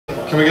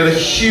Can we get a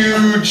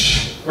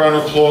huge round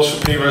of applause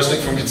for Pini Reznik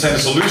from Container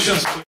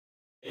Solutions?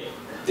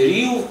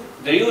 The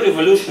real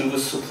revolution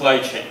was supply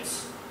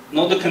chains,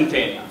 not the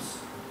containers.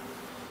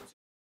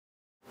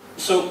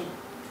 So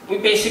we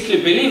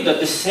basically believe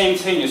that the same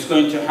thing is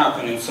going to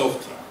happen in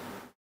software.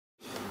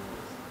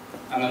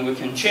 And then we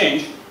can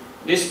change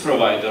this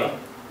provider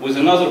with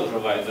another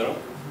provider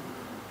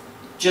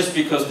just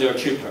because they are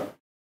cheaper.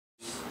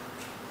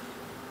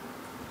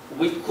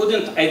 We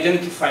couldn't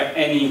identify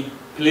any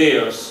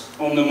players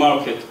on the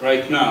market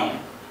right now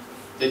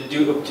that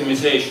do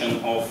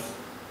optimization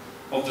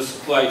of the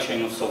supply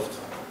chain of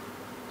software.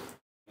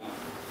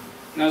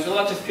 Now, there's a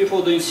lot of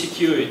people doing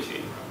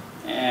security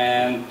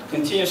and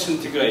continuous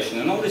integration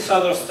and all this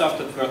other stuff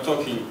that we're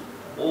talking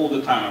all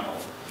the time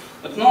about.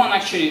 But no one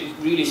actually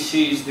really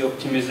sees the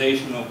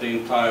optimization of the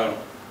entire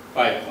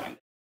pipeline.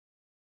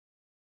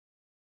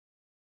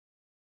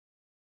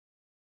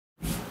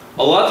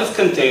 A lot of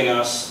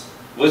containers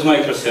with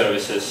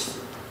microservices,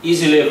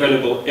 easily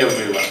available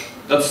everywhere.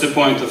 That's the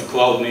point of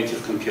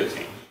cloud-native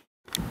computing.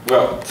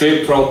 We're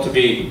very proud to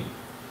be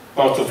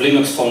part of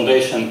Linux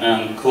Foundation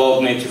and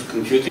cloud-native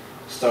computing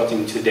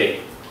starting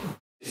today.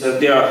 That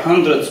there are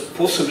hundreds,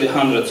 possibly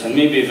hundreds, and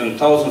maybe even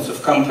thousands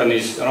of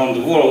companies around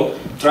the world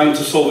trying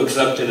to solve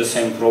exactly the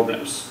same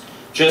problems.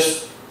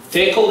 Just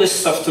take all this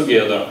stuff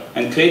together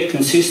and create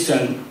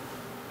consistent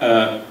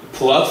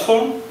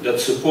platform that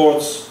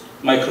supports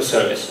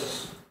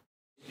microservices.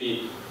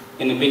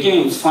 In the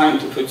beginning, it's fine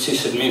to put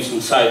sysadmins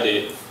inside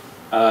the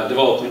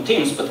development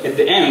teams, but at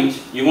the end,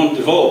 you want the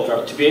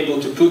developer to be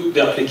able to put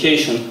the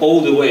application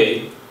all the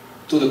way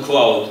to the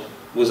cloud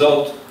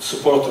without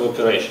support of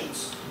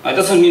operations. It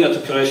doesn't mean that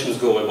operations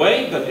go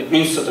away, but it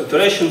means that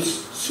operations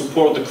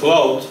support the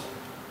cloud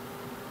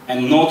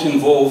and not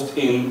involved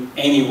in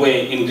any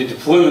way in the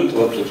deployment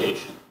of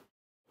application.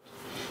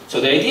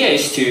 So the idea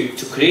is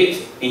to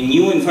create a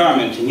new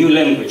environment, a new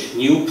language,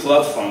 new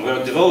platform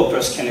where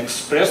developers can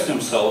express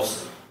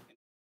themselves,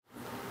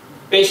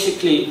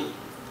 basically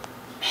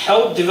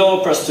help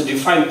developers to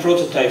define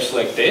prototypes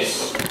like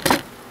this,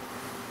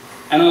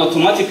 and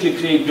automatically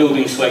create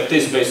buildings like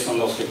this based on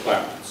those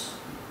requirements.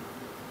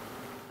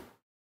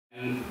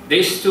 And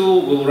this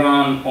tool will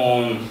run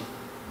on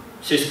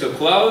Cisco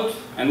Cloud,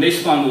 and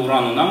this one will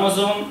run on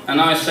Amazon, and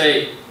I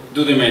say,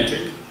 do the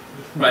magic.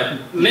 Right?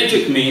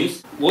 Magic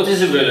means what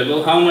is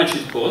available, how much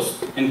it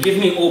costs, and give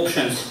me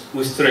options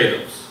with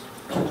trade-offs.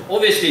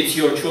 Obviously, it's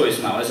your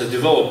choice now as a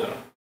developer.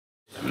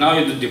 Now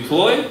you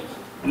deploy,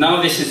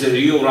 now this is a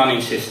real running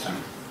system.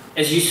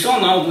 As you saw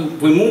now,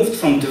 we moved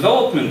from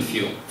development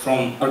view,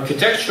 from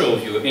architectural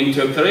view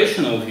into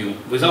operational view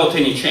without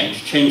any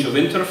change of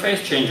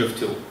interface, change of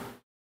tool.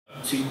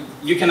 So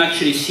you can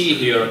actually see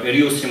here a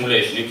real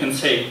simulation. You can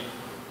say,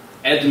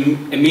 add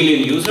a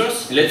million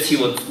users, let's see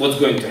what's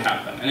going to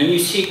happen. And then you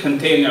see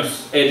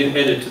containers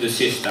added to the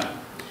system.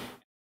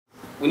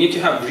 We need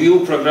to have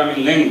real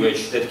programming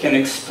language that can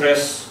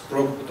express,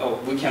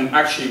 we can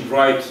actually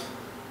write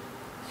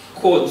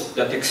code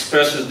that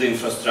expresses the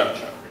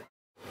infrastructure.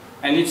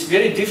 And it's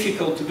very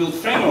difficult to build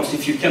frameworks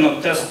if you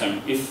cannot test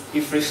them,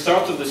 if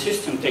restart of the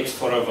system takes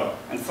forever.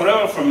 And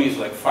forever for me is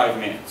like 5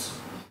 minutes.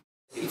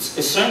 It's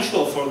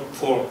essential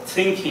for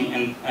thinking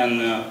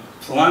and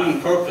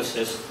planning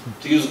purposes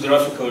to use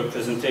graphical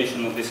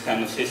representation of this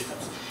kind of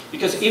systems.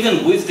 Because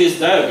even with this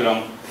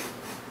diagram,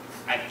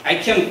 I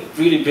can't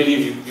really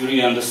believe you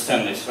really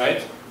understand this,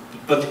 right?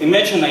 But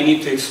imagine I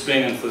need to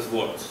explain it with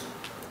words.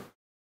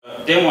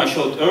 Demo I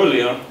showed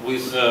earlier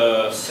with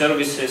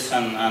services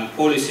and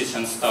policies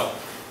and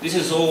stuff. This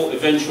is all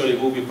eventually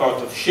will be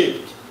part of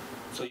Shipped.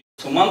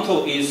 So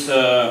Mantle is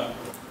a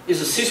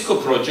Cisco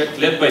project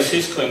led by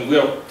Cisco, and we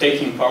are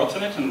taking part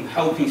in it and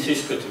helping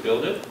Cisco to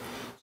build it.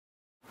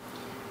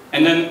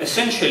 And then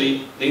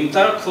essentially the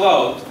entire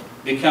cloud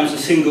becomes a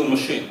single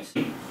machine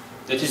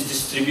that is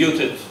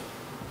distributed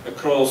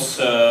across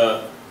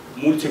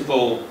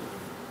multiple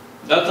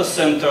data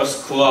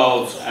centers,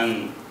 clouds,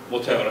 and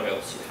whatever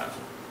else you have.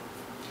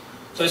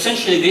 So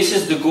essentially this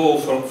is the goal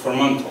for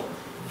Mantle.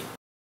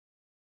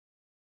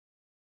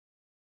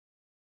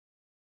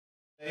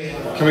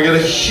 Can we get a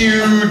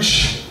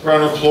huge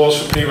round of applause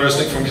for Pini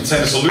Reznik from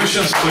Container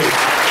Solutions, please?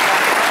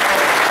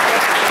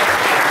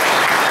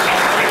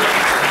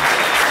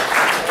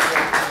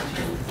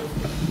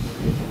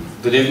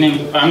 Good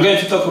evening. I'm going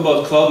to talk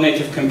about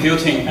cloud-native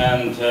computing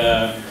and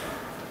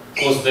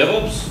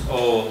Post-DevOps,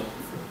 or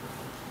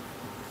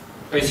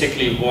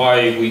basically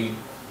why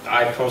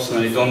I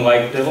personally don't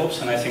like DevOps,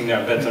 and I think there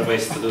are better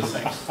ways to do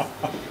things.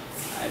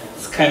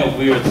 It's kind of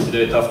weird to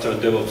do it after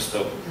DevOps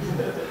talk,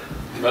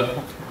 but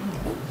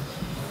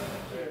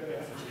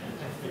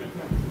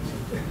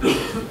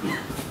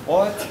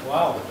what?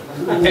 Wow.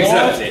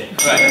 Exactly.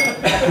 Right.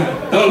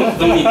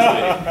 don't need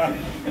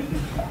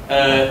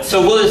to.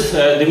 So what is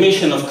the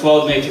mission of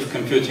Cloud-Native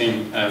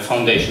Computing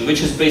Foundation,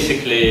 which is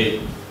basically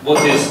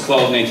what is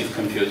cloud-native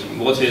computing?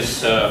 What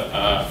is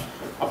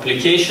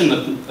application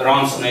that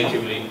runs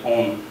natively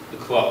on the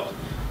cloud?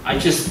 I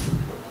just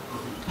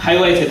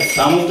highlighted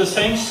some of the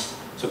things.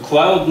 So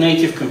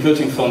Cloud-Native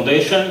Computing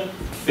Foundation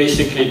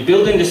basically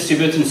building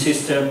distributed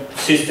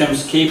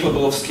systems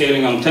capable of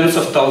scaling on tens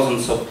of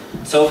thousands of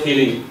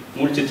self-healing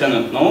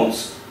multi-tenant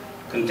nodes,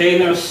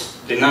 containers,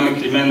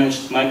 dynamically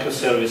managed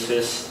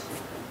microservices,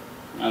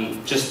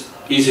 and just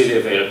easily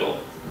available.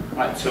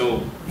 Right,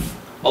 so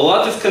a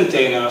lot of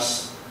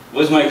containers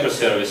with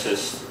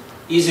microservices,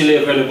 easily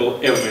available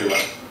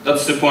everywhere.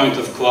 That's the point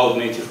of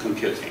cloud-native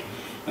computing.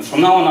 And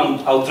from now on,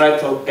 I'll try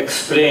to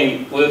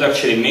explain what it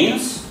actually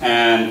means,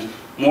 and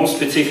more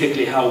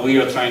specifically how we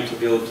are trying to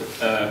build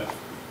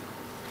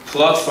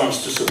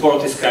platforms to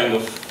support this kind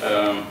of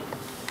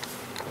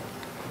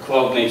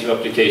cloud-native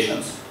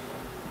applications.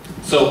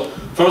 So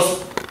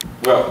first,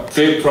 we're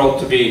very proud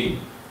to be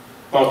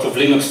part of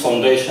Linux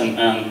Foundation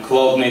and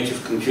Cloud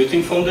Native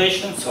Computing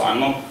Foundation, so I'm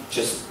not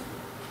just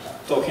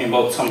talking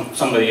about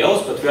somebody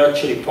else, but we're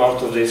actually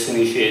part of this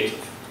initiative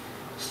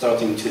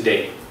starting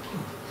today.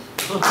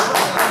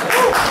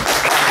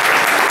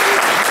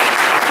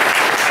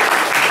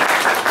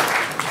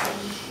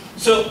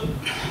 So,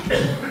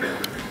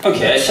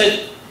 okay, I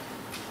said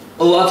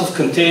a lot of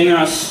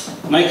containers,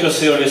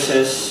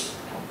 microservices.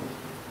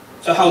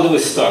 So how do we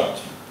start?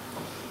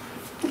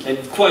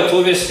 Quite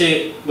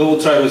obviously, we will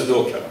try with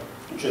Docker,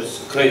 which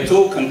is a great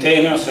tool,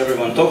 containers,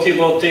 everyone talking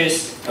about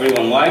this,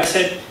 everyone likes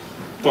it.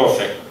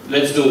 Perfect,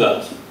 let's do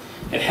that.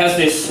 It has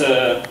this,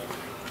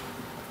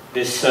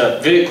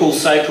 very cool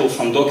cycle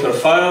from Docker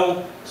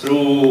file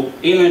through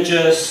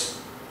images,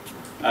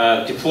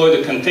 deploy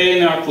the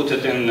container, put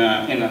it in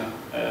a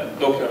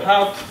Docker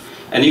hub,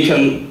 and you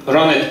can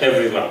run it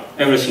everywhere.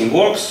 Everything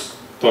works,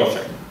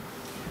 perfect.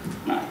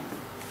 Now,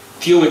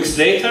 a few weeks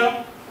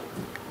later,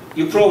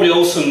 you probably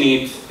also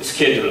need a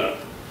scheduler.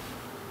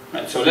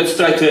 Right, so let's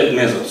try to add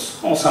methods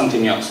or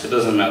something else, it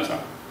doesn't matter.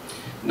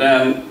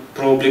 Then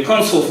probably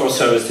console for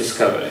service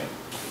discovery.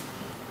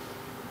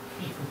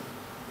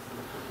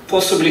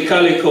 Possibly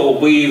Calico,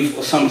 Weave,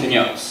 or something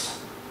else.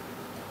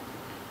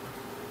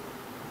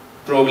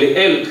 Probably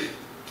Elk.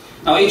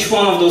 Now each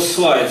one of those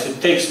slides,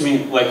 it takes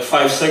me like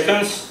 5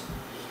 seconds.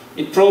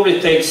 It probably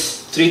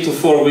takes 3 to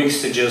 4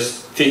 weeks to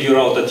just figure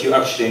out that you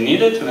actually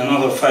need it, and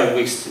another 5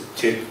 weeks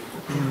to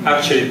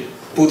actually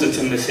put it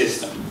in the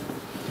system.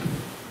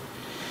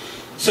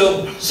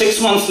 So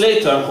 6 months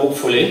later,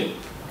 hopefully,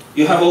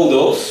 you have all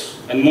those,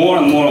 and more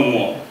and more and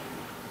more.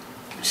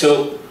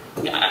 So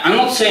I'm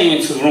not saying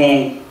it's a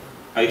wrong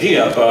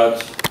idea,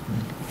 but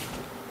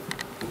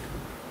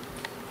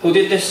who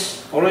did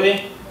this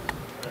already?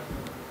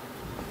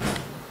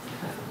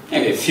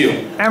 Maybe a few.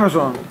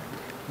 Amazon.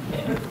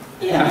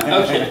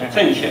 Yeah, okay,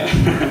 thank you.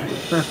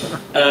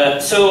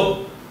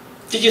 So,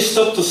 did you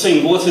stop to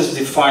think what is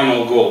the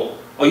final goal?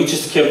 Or you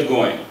just kept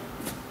going?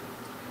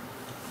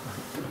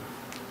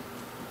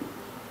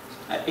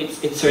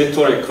 It's a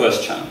rhetoric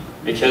question,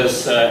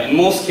 because in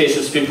most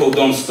cases people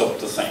don't stop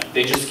to think,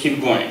 they just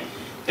keep going.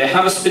 They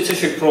have a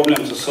specific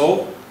problem to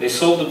solve, they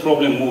solve the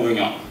problem, moving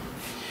on.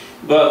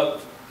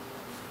 But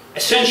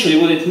essentially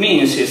what it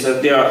means is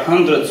that there are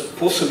hundreds,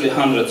 possibly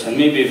hundreds, and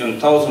maybe even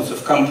thousands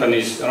of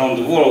companies around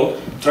the world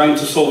trying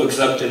to solve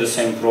exactly the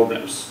same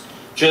problems.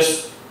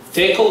 Just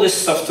take all this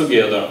stuff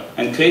together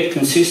and create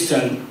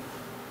consistent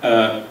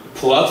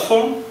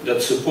platform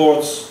that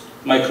supports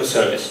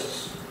microservices.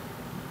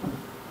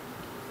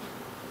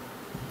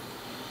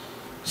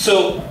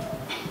 So,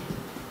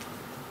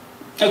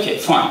 okay,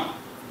 fine,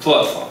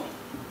 platform.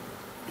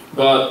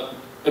 But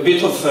a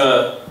bit of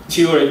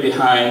theory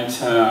behind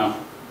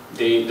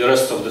the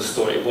rest of the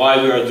story,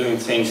 why we are doing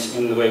things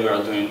in the way we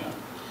are doing them.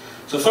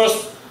 So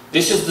first,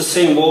 this is the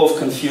same wall of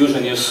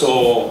confusion you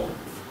saw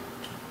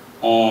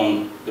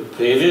on the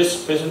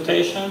previous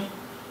presentation,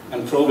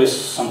 and probably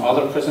some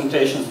other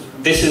presentations.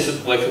 This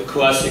is like a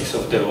classics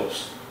of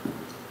DevOps.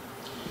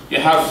 You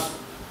have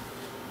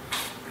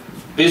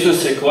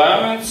business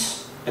requirements,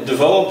 a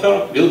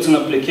developer builds an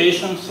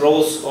application,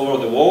 throws over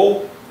the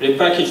wall,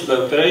 repackaged by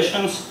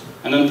operations,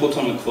 and then put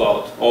on the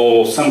cloud,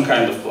 or some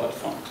kind of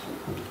platform.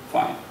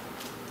 Fine.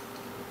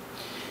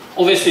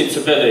 Obviously it's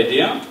a bad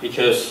idea,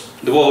 because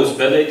the wall is a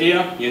bad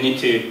idea. You need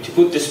to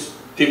put these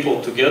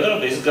people together,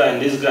 this guy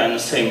and this guy in the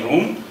same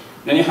room.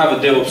 Then you have a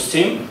DevOps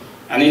team,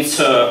 and it's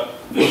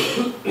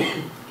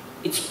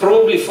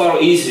probably far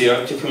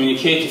easier to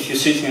communicate if you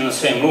sit in the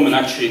same room and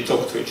actually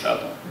talk to each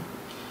other.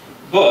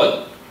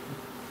 But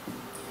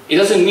it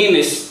doesn't mean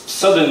they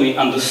suddenly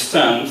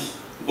understand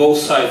both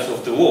sides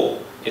of the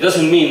wall. It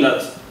doesn't mean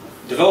that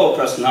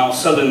developers now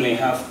suddenly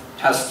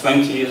has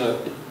 20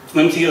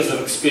 years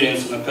of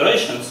experience in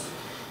operations,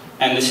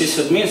 and the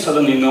sysadmin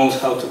suddenly knows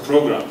how to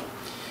program.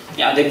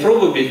 Yeah, they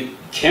probably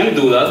can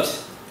do that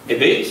a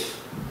bit,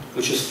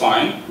 which is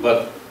fine,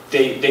 but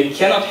they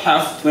cannot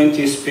have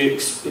 20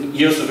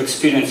 years of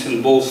experience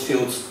in both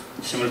fields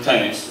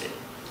simultaneously.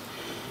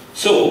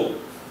 So,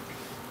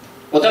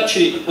 what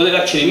it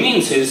actually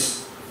means is,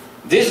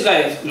 this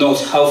guy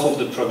knows half of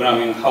the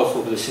programming, half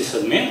of the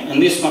sysadmin,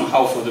 and this one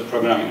half of the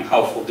programming,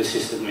 half of the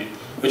sysadmin.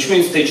 Which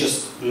means they're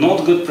just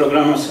not good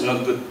programmers and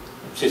not good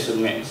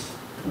sysadmins.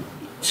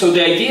 So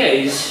the idea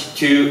is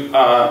to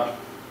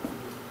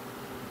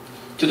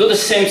do the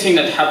same thing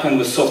that happened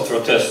with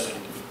software testing.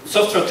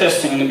 software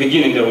testing, in the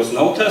beginning there was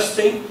no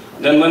testing.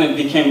 Then when it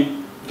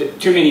became,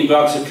 too many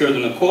bugs appeared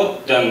in the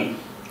code, then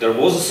there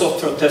was a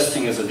software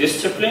testing as a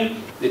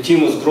discipline. The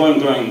team was growing,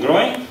 growing,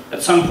 growing.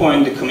 At some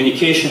point, the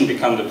communication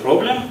became the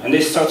problem, and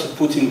they started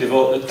putting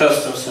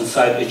testers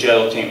inside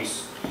agile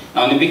teams.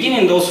 Now, in the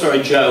beginning, those were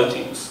agile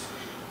teams.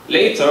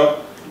 Later,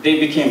 they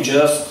became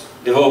just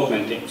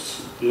development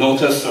teams, no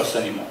testers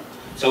anymore.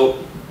 So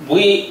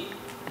we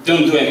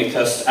don't do any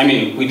tests. I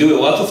mean, we do a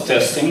lot of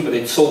testing, but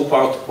it's all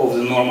part of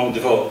the normal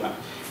development.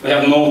 We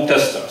have no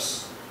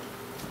testers.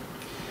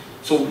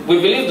 So we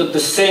believe that the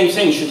same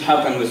thing should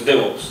happen with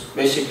DevOps.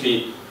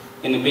 Basically,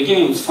 in the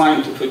beginning, it's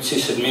fine to put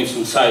sysadmins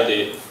inside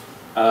the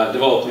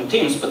development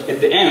teams, but at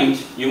the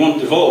end, you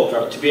want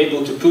developer to be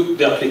able to put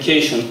the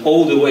application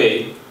all the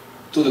way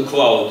to the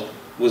cloud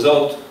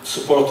without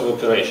support of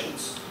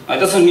operations. Now, it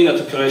doesn't mean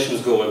that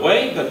operations go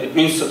away, but it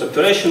means that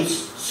operations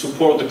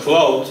support the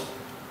cloud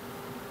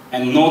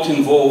and not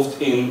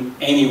involved in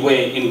any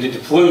way in the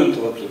deployment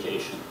of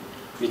application.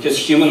 Because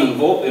human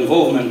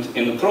involvement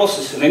in the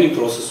process, in any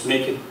process,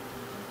 make it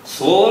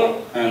slower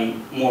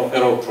and more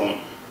error prone.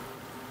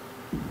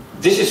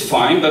 This is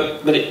fine,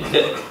 but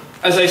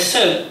as I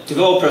said,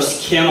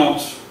 developers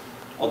cannot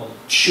or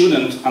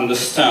shouldn't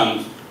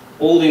understand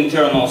all the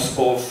internals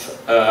of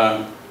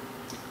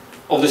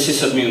the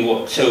sysadmin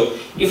work. So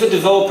if a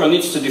developer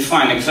needs to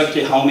define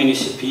exactly how many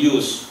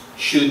CPUs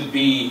should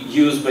be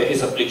used by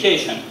his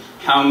application,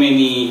 how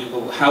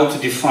to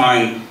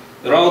define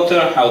the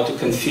router, how to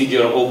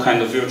configure all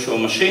kinds of virtual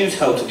machines,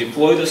 how to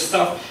deploy the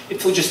stuff,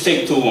 it will just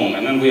take too long,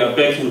 and then we are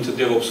back into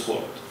DevOps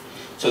world.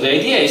 So the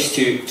idea is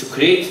to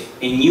create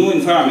a new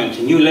environment,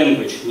 a new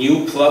language,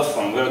 new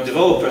platform where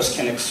developers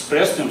can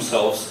express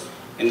themselves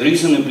in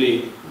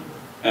reasonably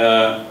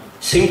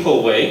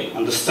simple way,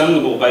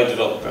 understandable by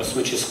developers,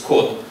 which is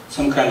code,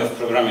 some kind of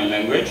programming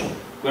language,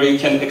 where you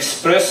can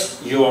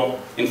express your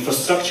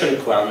infrastructure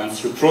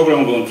requirements, your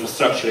programmable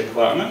infrastructure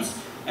requirements,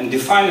 and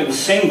define it the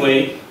same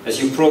way as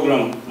you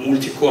program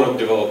multi-core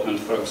development,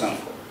 for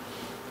example.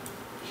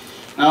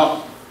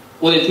 Now,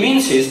 what it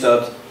means is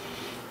that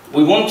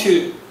we want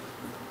to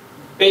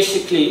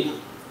basically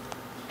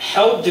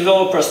help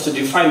developers to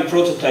define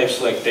prototypes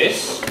like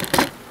this,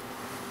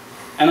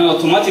 and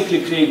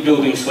automatically create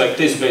buildings like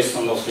this based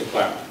on those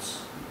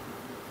requirements.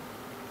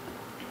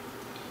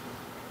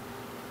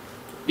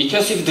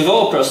 Because if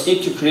developers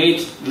need to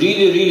create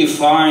really, really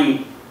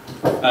fine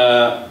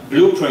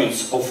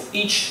blueprints of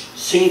each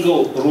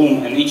single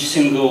room and each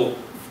single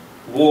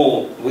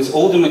wall with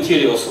all the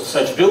materials of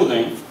such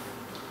building,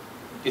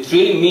 it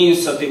really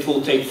means that it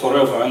will take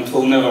forever and it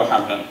will never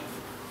happen.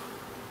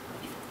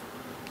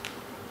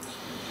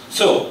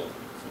 So,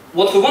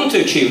 what we want to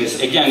achieve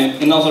is,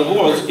 again, in other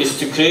words, is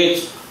to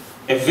create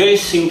a very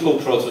simple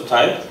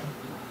prototype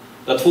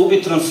that will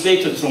be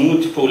translated through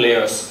multiple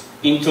layers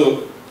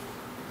into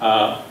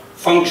a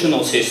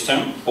functional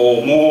system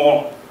or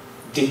more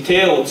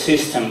detailed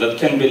system that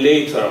can be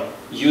later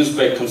used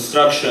by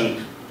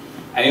construction.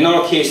 And in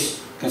our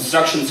case,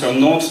 constructions are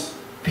not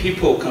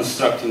people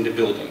constructing the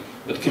building,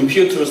 but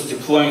computers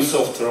deploying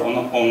software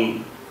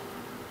on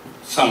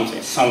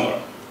something,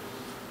 somewhere.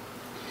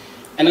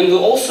 And then we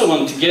also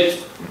want to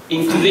get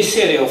into this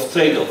area of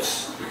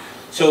trade-offs.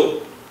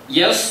 So,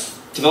 yes,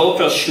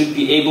 developers should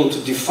be able to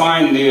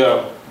define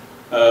their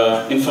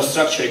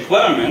infrastructure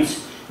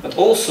requirements, but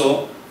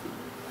also,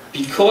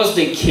 because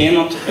they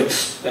cannot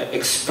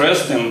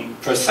express them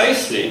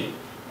precisely,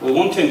 we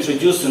want to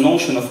introduce the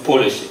notion of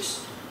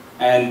policies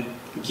and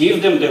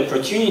give them the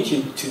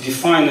opportunity to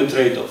define the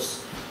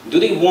trade-offs. Do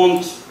they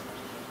want,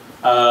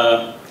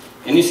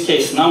 in this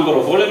case, number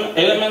of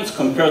elements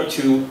compared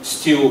to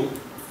still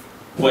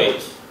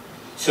weight?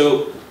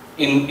 So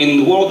in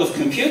the world of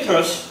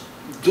computers,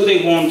 do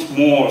they want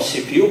more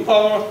CPU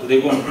power? Do they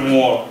want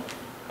more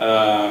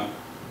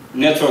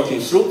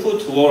networking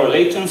throughput, lower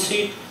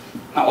latency?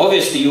 Now,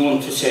 obviously, you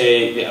want to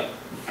say, yeah,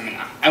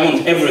 I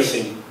want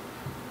everything,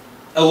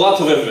 a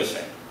lot of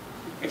everything.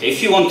 Okay,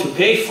 if you want to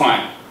pay,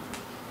 fine.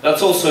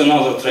 That's also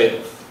another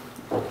trade-off.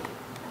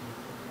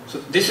 So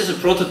this is a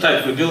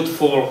prototype we built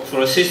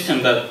for a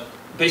system that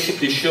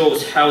basically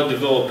shows how a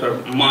developer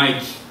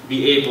might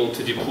be able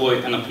to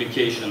deploy an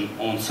application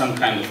on some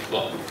kind of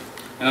cloud.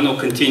 And then I'll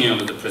continue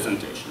with the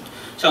presentation.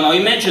 So now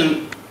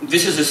imagine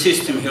this is a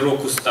system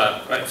Heroku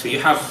style, right? So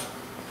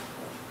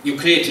you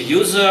create a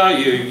user,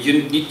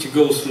 you need to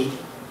go through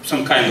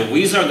some kind of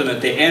wizard, and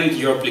at the end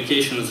your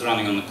application is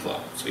running on the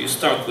cloud. So you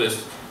start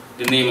with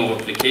the name of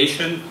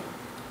application,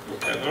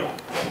 whatever.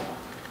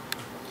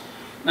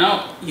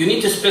 Now you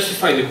need to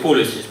specify the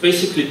policies,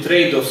 basically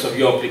trade-offs of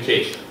your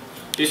application.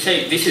 You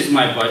say, this is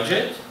my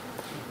budget,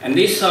 and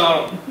these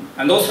are,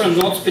 and those are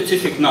not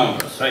specific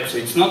numbers, right? So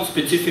it's not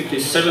specifically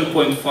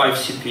 7.5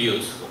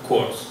 CPUs, of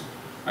course.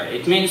 Right?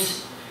 It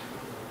means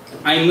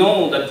I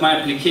know that my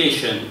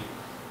application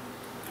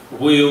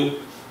will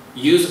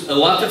use a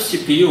lot of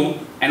CPU,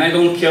 and I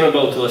don't care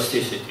about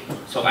elasticity.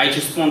 So I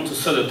just want to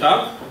set it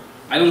up.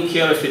 I don't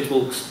care if it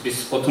will be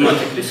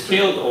automatically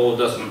scaled or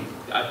doesn't.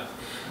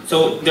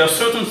 So there are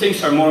certain things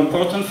that are more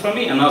important for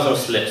me and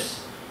others less.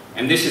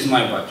 and this is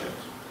my budget.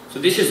 So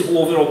this is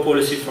overall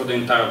policy for the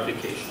entire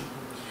application.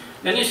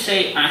 Then you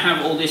say, I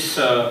have all these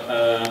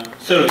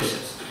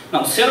services.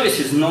 Now, service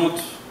is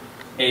not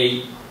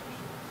a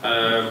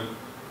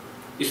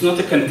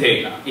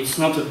container. It's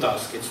not a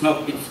task.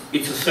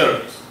 It's a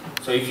service.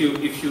 So if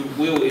you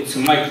will, it's a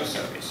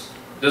microservice.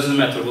 Doesn't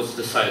matter what's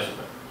the size of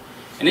it.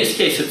 In this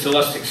case, it's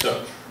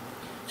Elasticsearch.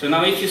 So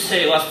now, if you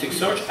say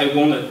Elasticsearch, I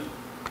want it.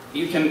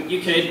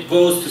 It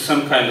goes to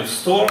some kind of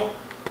store.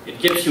 It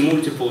gets you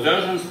multiple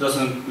versions.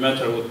 Doesn't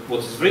matter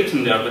what is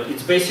written there, but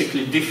it's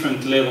basically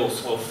different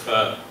levels of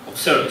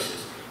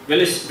services.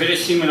 Very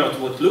similar to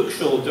what Luke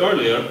showed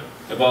earlier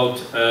about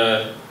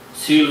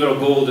silver,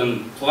 gold,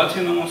 and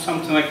platinum, or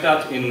something like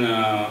that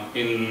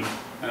in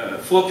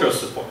Flocker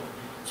support.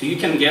 So you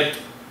can get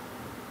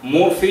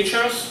more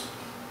features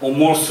or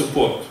more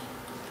support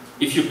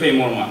if you pay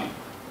more money.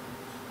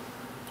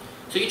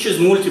 So you choose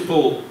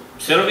multiple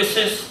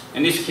services.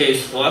 In this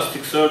case,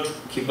 Elasticsearch,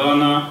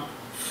 Kibana,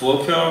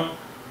 Flocker,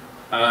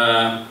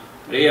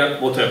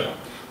 React, whatever.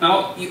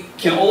 Now you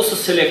can also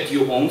select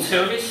your own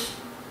service.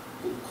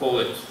 We'll call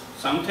it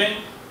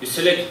something. You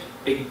select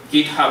a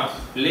GitHub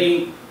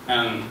link,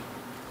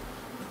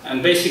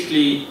 and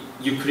basically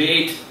you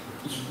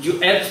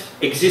add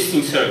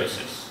existing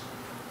services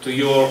to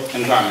your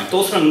environment.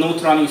 Those are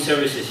not running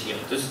services here.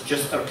 This is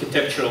just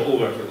architectural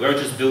overview. We're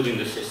just building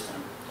the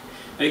system.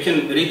 Now you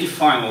can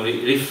redefine or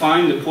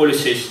refine the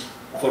policies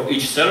for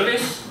each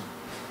service,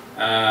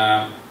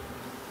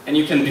 and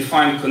you can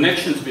define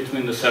connections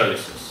between the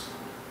services.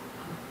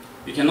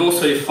 You can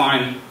also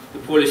define the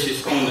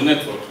policies on the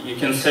network. You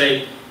can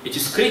say it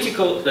is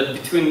critical that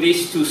between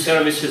these two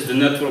services the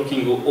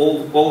networking will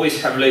always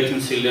have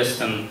latency less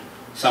than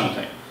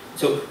something.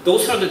 So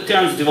those are the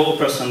terms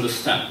developers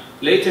understand.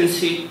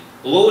 Latency,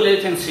 low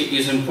latency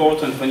is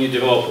important when you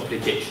develop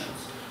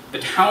applications.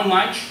 But how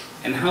much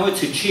and how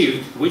it's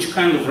achieved, which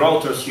kind of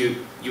routers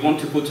you want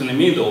to put in the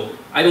middle,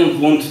 I don't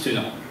want to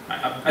know.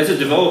 As a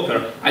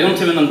developer, I don't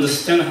even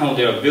understand how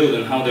they are built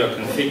and how they are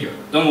configured.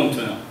 Don't want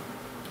to know.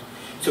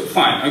 So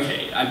fine,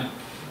 okay.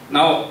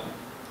 Now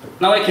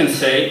I can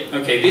say,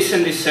 okay, this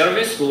and this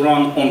service will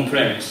run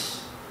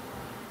on-premise.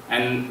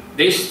 And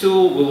these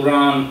two will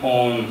run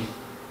on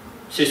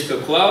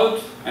Cisco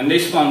Cloud, and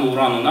this one will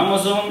run on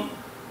Amazon.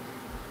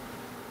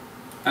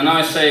 And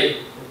I say,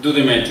 do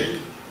the magic.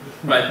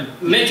 Right?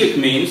 Magic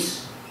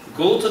means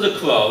go to the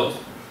cloud,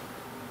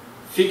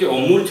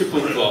 or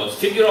multiple clouds,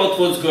 figure out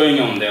what's going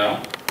on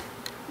there,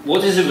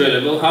 what is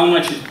available, how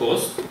much it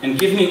costs, and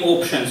give me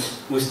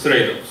options with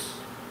trade-offs.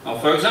 Now,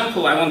 for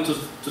example, I want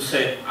to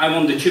say, I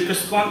want the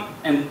cheapest one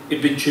and a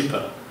bit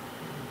cheaper.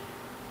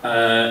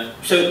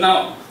 So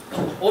now,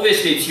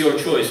 obviously it's your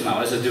choice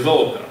now as a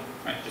developer.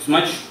 Right?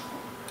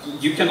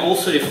 You can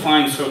also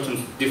define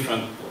certain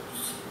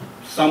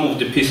some of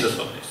the pieces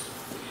of this.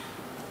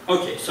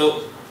 Okay,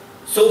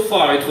 so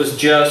far it was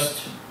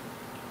just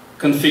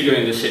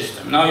configuring the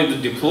system. Now you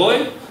do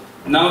deploy.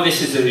 Now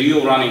this is a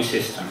real running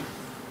system.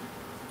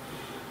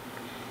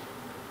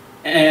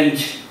 And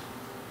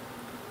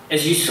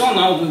as you saw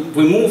now,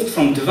 we moved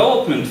from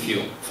development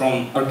view,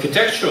 from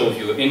architectural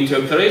view into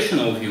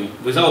operational view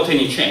without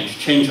any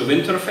change of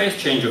interface,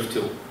 change of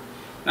tool.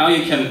 Now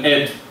you can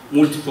add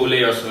multiple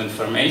layers of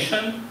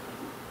information.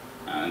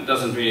 It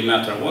doesn't really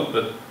matter what,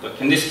 but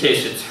in this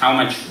case it's how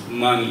much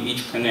money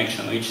each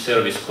connection or each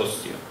service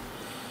costs you.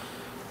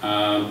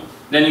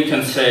 Then you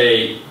can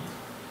say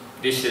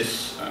this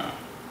is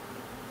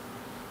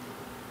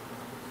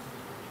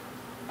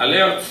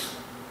alerts,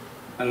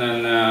 and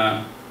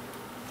then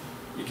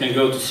you can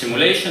go to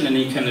simulation and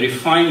you can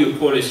refine your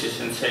policies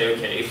and say,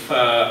 okay,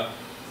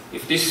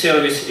 if this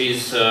service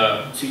is,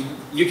 so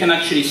you can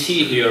actually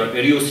see here a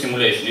real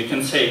simulation. You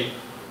can say,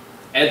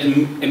 add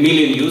 1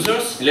 million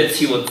users, let's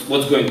see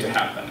what's going to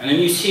happen. And then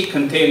you see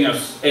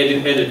containers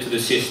added to the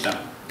system.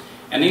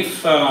 And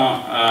if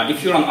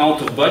you run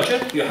out of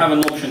budget, you have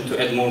an option to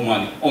add more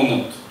money or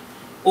not.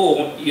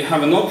 Or you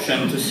have an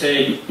option to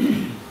say,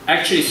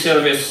 actually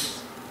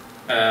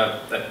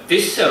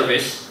this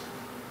service,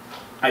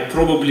 I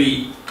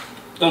probably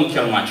don't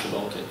care much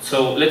about it.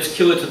 So let's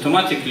kill it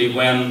automatically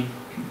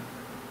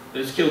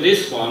let's kill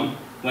this one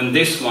when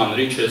this one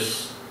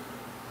reaches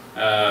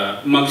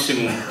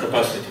maximum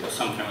capacity or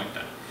something like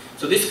that.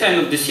 So this kind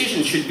of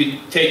decision should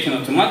be taken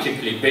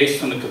automatically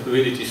based on the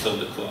capabilities of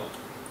the cloud.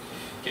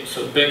 Okay,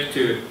 so back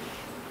to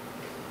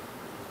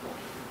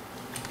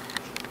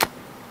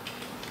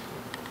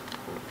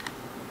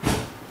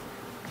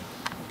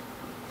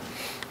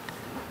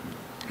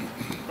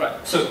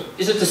right. So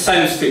is it a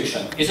science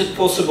fiction? Is it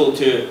possible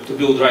to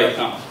build right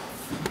now?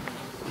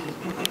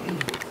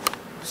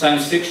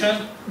 Science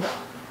fiction?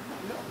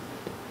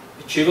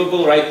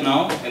 Achievable right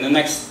now in the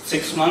next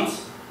 6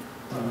 months?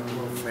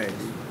 Maybe.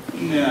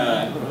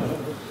 Yeah.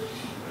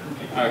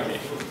 Okay.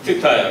 Too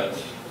tired.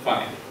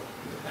 Fine.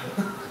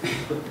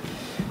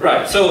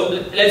 Right. So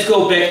let's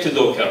go back to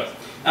Docker.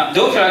 Now,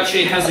 Docker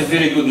actually has a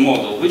very good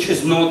model, which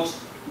was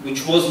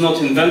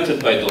not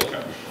invented by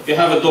Docker. You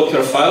have a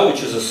Docker file,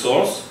 which is a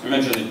source.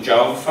 Imagine a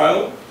Java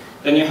file.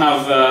 Then you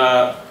have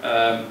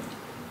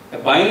a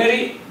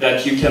binary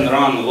that you can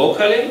run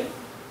locally,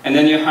 and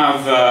then you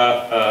have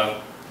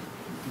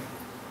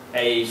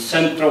a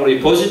central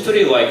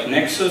repository like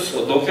Nexus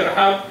or Docker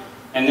Hub,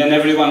 and then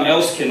everyone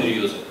else can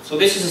reuse it. So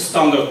this is a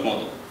standard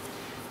model.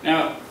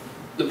 Now,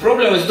 the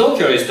problem with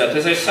Docker is that,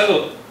 as I said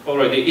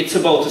already, it's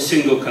about a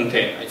single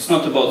container. It's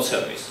not about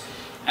service.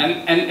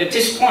 And at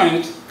this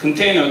point,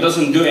 container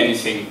doesn't do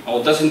anything,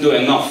 or doesn't do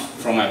enough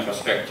from my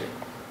perspective.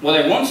 What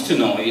I want to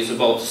know is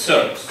about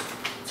service.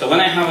 So when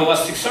I have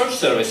Elasticsearch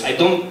service, I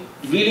don't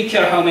really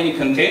care how many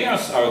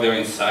containers are there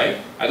inside.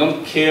 I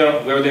don't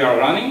care where they are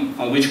running,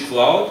 on which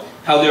cloud,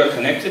 how they are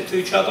connected to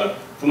each other.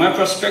 From my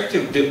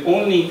perspective, the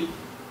only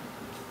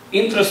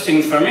interesting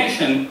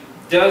information,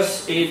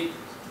 does it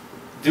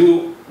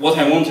do what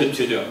I want it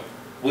to do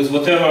with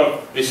whatever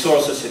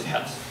resources it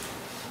has.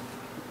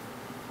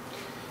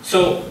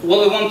 So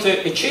what we want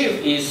to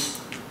achieve is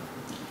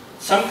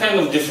some kind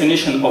of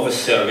definition of a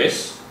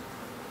service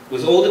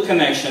with all the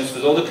connections,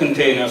 with all the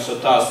containers or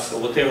tasks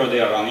or whatever they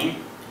are running,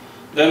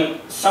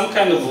 then some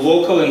kind of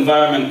local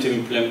environment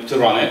to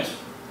run it,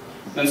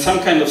 then some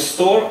kind of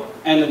store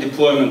and a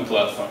deployment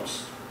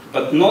platforms.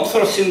 But not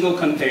for a single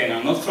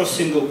container, not for a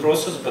single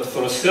process, but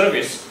for a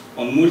service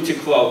on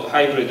multi-cloud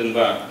hybrid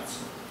environments.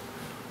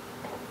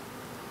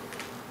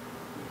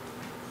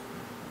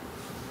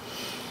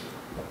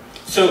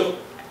 So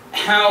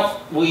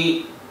how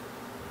we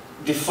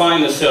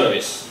define a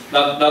service?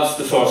 That's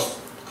the first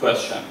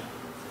question.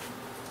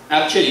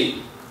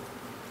 Actually,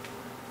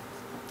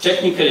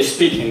 technically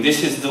speaking,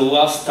 this is the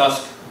last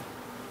task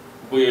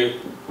we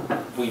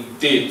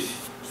did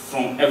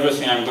from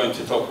everything I'm going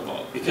to talk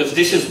about, because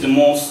this is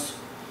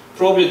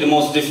probably the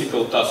most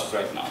difficult task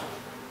right now.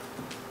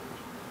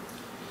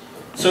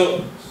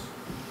 So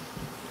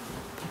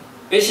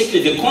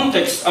basically the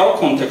context, our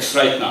context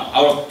right now,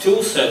 our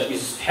tool set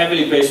is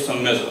heavily based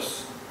on Mesos.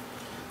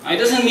 It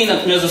doesn't mean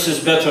that Mesos is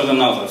better than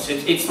others.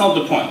 It's not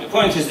the point. The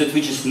point is that we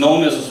just know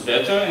Mesos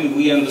better and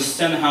we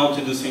understand how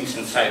to do things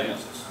inside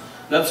Mesos.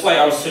 That's why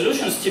our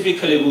solutions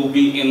typically will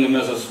be in the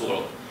Mesos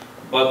world.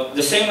 But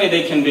the same way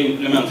they can be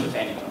implemented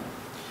anywhere.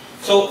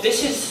 So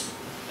this is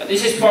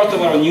part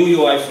of our new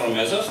UI for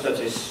Mesos that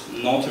is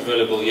not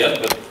available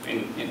yet, but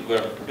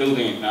we're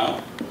building it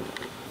now.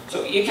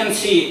 So you can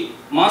see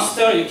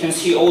master, you can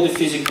see all the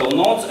physical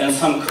nodes and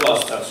some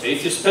clusters. So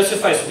if you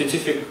specify a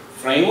specific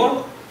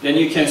framework, then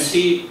you can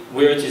see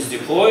where it is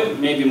deployed,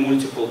 maybe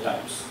multiple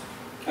times.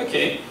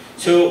 Okay,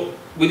 so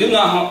we do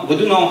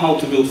know how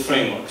to build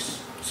frameworks.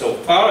 So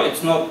far,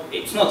 it's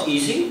not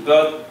easy,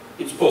 but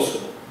it's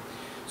possible.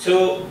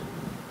 So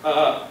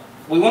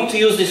we want to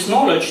use this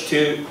knowledge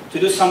to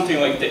do something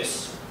like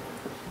this.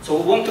 So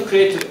we want to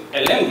create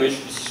a language.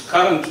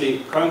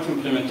 Current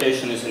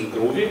implementation is in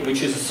Groovy,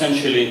 which is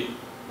essentially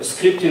a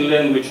scripting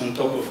language on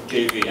top of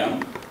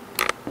JVM.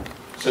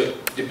 So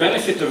the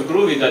benefit of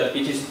Groovy that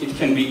it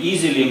can be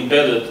easily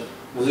embedded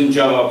within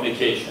Java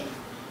application.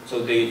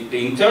 So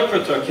the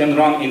interpreter can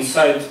run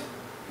inside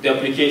the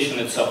application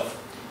itself.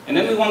 And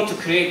then we want to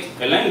create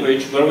a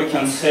language where we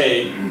can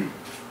say,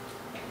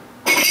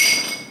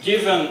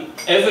 given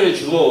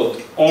average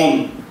load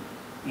on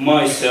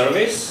my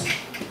service,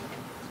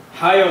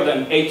 higher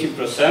than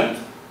 80%,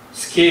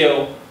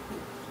 scale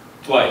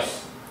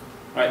twice.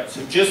 Right?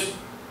 So just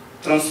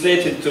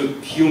translate it to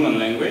human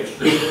language.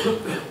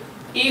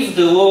 If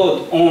the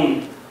load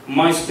on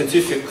my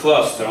specific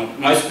cluster,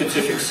 my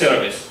specific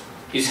service,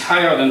 is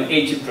higher than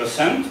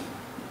 80%,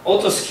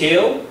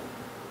 auto-scale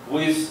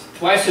with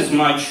twice as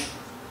much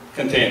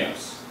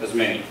containers, as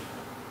many.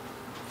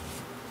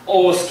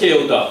 Or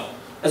scaled up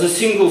as a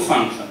single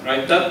function,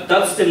 right?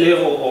 That's the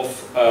level of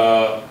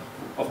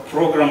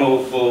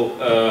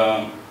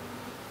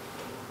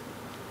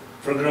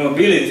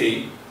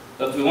programmability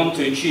that we want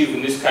to achieve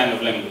in this kind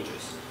of languages.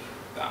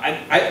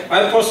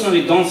 I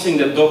personally don't think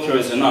that Docker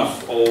is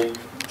enough, or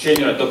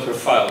generate Docker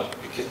file,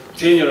 because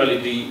generally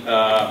the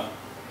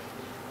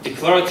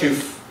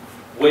declarative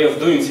way of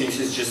doing things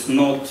is just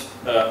not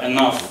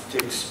enough to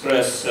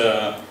express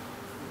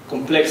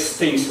complex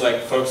things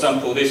like, for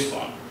example, this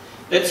one.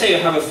 Let's say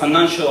you have a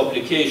financial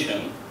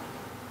application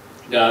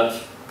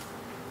that,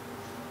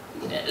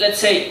 let's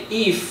say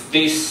if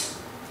this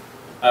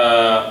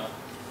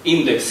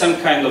index, some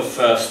kind of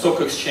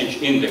stock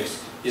exchange index,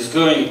 is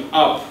going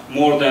up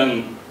more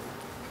than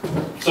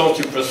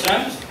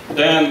 30%,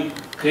 then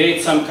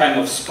create some kind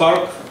of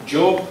Spark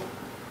job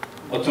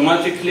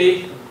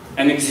automatically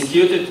and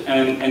execute it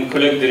and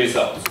collect the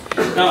results.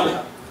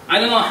 Now, I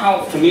don't know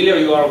how familiar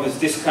you are with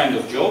this kind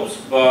of jobs,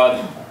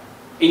 but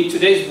in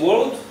today's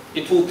world,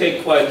 it will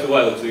take quite a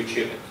while to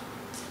achieve it.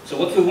 So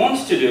what we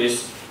want to do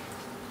is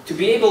to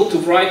be able to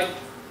write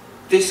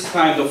this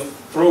kind of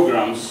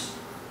programs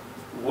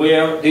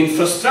where the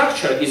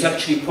infrastructure is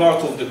actually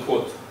part of the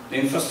code. The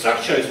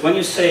infrastructure is when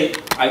you say,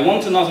 I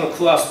want another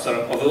cluster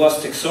of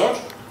Elasticsearch,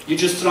 you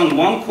just run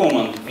one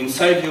command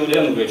inside your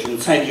language,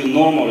 inside your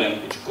normal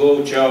language,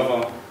 Go,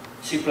 Java,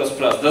 C++,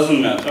 doesn't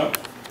matter,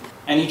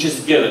 and you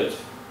just get it.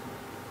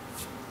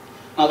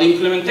 Now the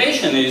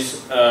implementation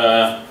is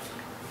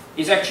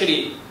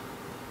actually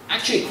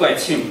quite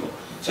simple.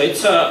 So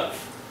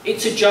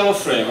it's a Java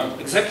framework,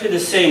 exactly the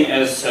same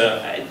as,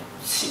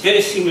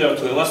 very similar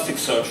to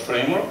Elasticsearch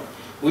framework.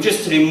 We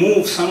just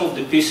remove some of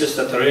the pieces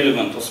that are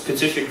relevant or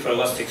specific for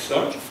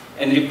Elasticsearch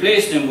and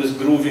replace them with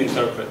Groovy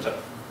interpreter.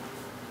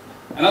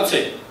 And that's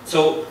it.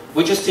 So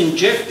we just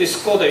inject this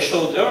code I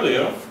showed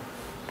earlier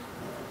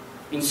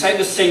inside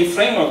the same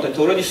framework that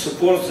already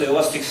supports the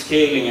elastic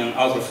scaling and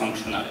other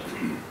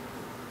functionality.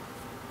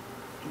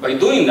 By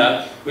doing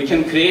that, we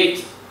can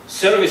create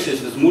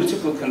services with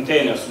multiple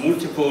containers,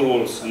 multiple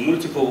roles, and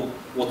multiple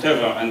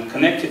whatever, and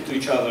connect it to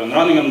each other, and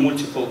running on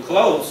multiple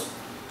clouds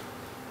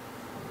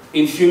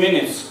in few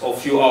minutes or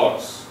few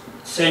hours.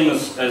 Same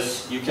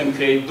as you can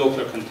create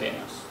Docker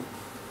containers.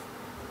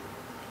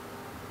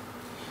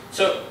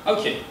 So,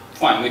 okay,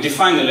 fine, we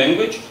define the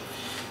language.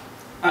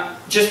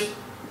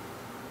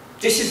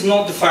 This is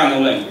not the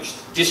final language.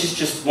 This is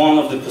just one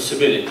of the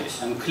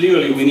possibilities, and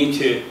clearly we need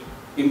to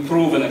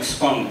improve and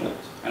expand it.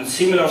 And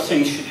similar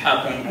things should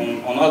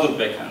happen on other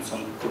backends,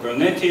 on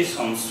Kubernetes,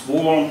 on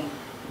Swarm.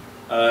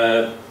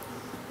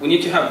 We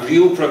need to have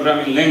real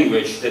programming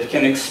language that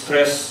can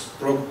express,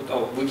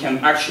 we can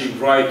actually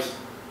write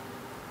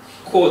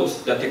code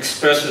that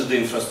expresses the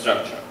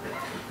infrastructure.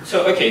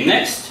 So, okay,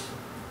 next,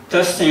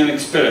 testing and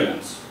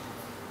experiments.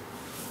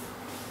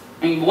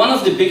 And one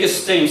of the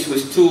biggest things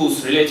with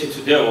tools related to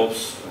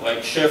DevOps,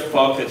 like Chef,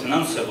 Puppet, and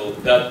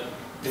Ansible, that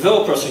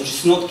developers are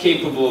just not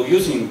capable of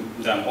using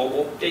them.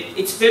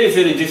 It's very,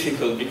 very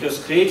difficult because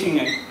creating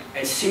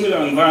a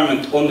similar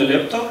environment on the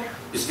laptop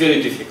is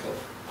very difficult.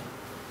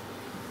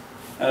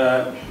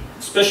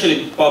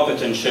 Especially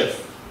Puppet and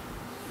Chef.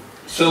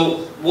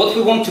 So what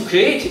we want to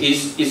create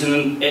is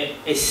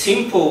a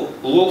simple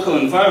local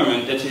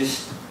environment that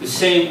is the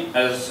same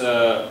as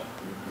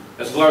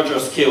larger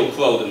scale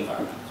cloud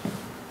environment.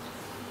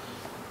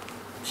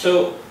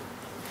 So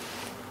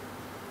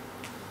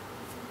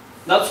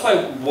that's why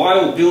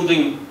while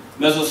building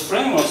Mesos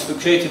frameworks, we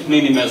created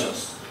Mini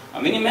Mesos.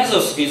 Mini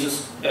Mesos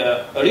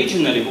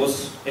originally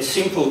was a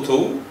simple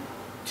tool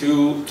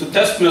to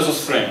test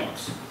Mesos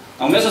frameworks.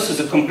 Now Mesos is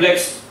a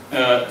complex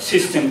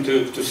system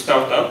to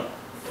start up,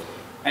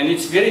 and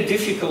it's very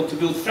difficult to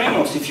build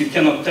frameworks if you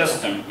cannot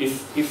test them.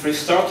 If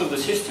restart of the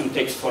system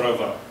takes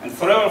forever, and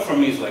forever for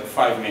me is like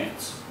 5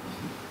 minutes.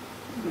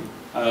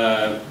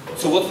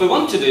 So what we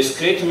want to do is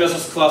create a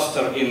Mesos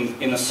cluster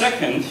in a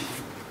second,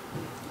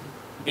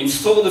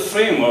 install the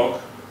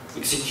framework,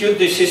 execute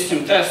the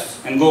system tests,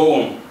 and go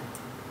on.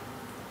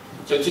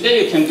 So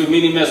today you can do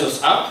Mini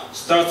Mesos app,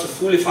 starts a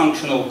fully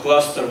functional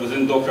cluster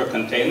within Docker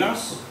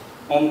containers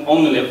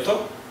on the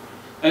laptop,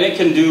 and you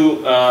can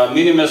do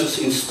Mini Mesos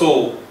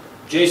install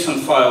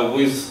JSON file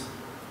with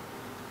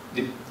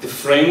the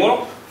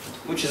framework,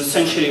 which is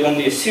essentially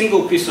only a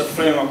single piece of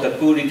framework that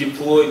will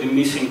redeploy the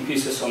missing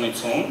pieces on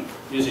its own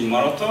using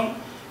Marathon,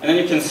 and then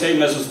you can say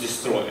Mesos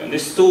destroy. And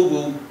this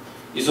tool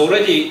is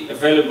already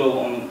available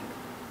on,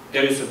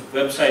 there is a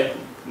website,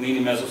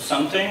 Mini Mesos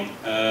something.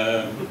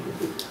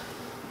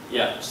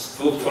 Yeah, just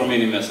look for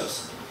Mini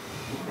Mesos.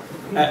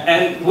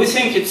 And we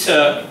think it's,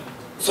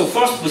 so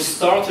first we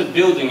started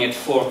building it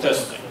for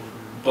testing,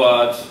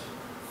 but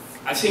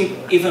I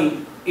think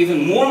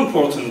even more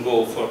important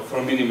goal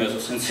for Mini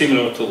Mesos and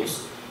similar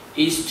tools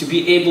is to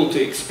be able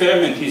to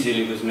experiment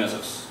easily with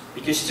Mesos.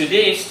 Because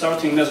today,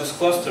 starting Mesos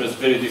cluster is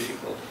very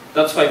difficult.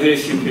 That's why very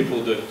few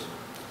people do it.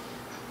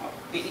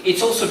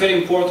 It's also very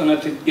important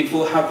that it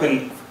will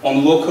happen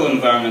on local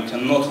environment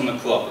and not on a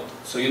cloud.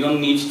 So you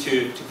don't need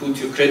to put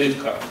your credit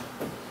card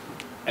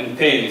and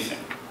pay anything.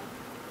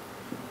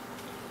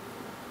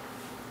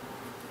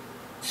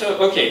 So,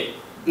 okay,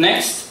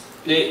 next,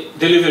 the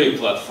delivery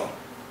platform.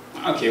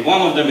 Okay,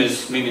 one of them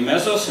is Mini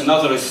Mesos,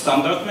 another is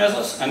standard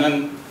Mesos, and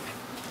then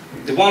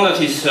the one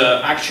that is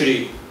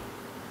actually,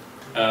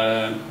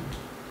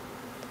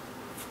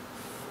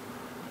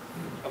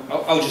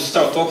 I'll just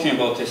start talking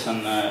about this.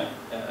 And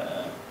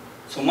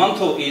so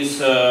Mantle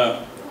is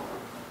a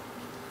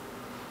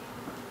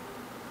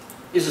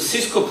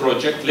Cisco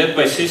project led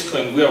by Cisco,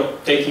 and we are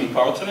taking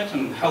part in it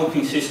and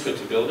helping Cisco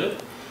to build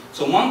it.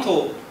 So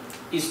Mantle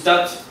is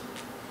that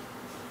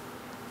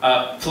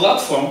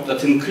platform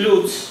that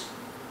includes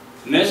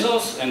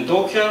Mesos and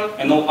Docker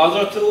and all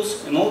other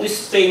tools and all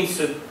these things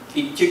that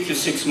it took you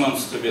 6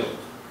 months to build.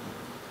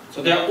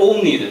 So they are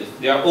all needed,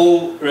 they are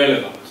all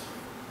relevant.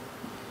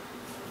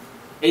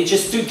 It's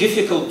just too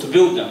difficult to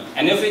build them.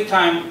 And every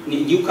time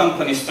new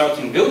companies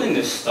starting building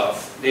this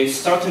stuff, they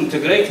start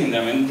integrating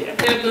them, and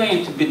they're doing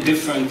it a bit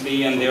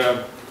differently, and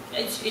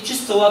it's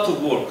just a lot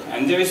of work.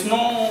 And there is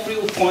no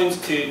real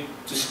point to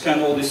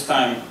spend all this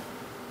time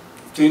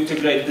to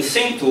integrate the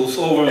same tools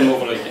over and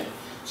over again.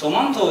 So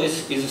Mantle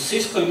is a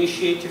Cisco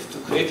initiative to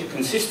create a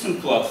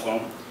consistent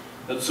platform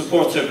that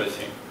supports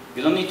everything.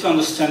 You don't need to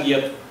understand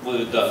yet what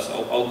it does.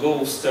 I'll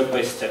go step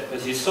by step.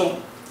 As you saw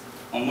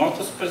on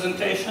Marta's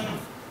presentation,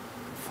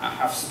 I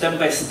have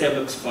step-by-step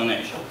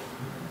explanation.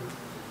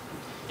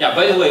 Yeah,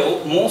 by the way,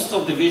 most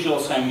of the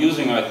visuals I'm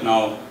using right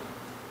now,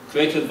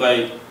 created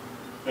by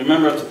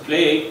Remember to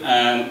Play,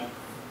 and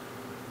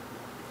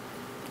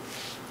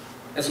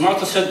as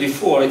Marta said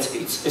before,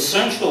 it's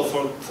essential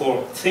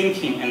for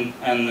thinking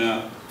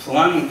and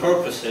planning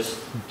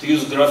purposes to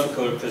use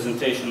graphical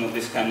representation of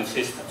this kind of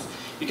systems.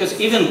 Because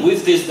even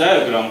with this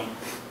diagram,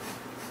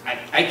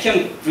 I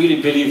can't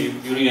really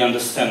believe you really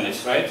understand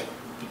this, right?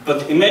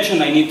 But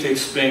imagine I need to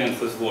explain it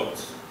with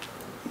words.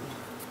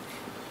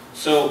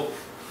 So,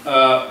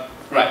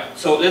 right,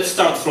 so let's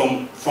start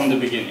from the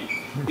beginning.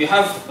 You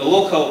have a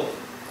local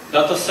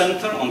data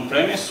center on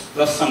premise,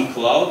 plus some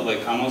cloud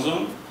like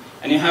Amazon,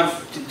 and you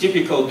have the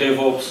typical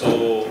DevOps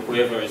or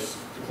whoever is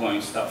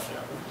deploying stuff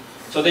there.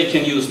 So they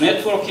can use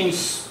networking,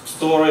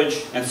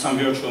 storage, and some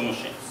virtual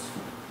machines.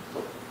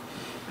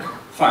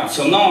 Fine,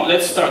 so now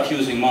let's start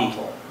using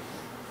Monto.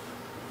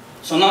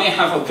 So now you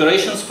have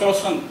operations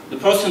person, the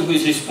person who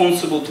is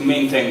responsible to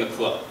maintain the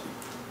cloud.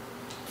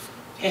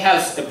 He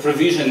has a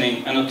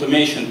provisioning and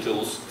automation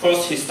tools.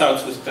 First he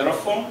starts with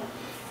Terraform.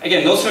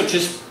 Again, those are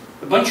just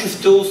a bunch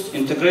of tools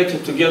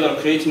integrated together,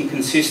 creating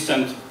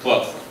consistent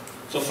platform.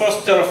 So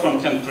first,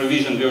 Terraform can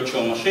provision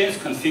virtual machines,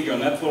 configure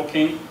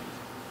networking,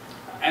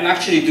 and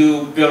actually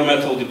do bare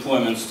metal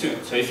deployments too.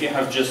 So if you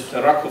have just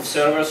a rack of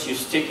servers, you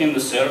stick in the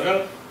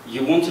server,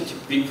 you want it to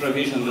be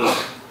provisioned with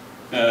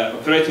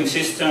operating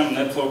system,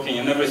 networking,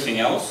 and everything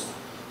else.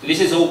 So this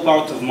is all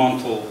part of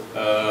Monto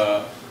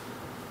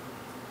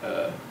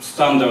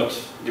standard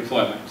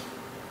deployment.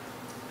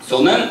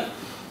 So then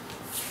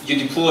you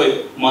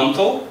deploy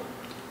Monto,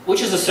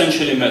 which is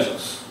essentially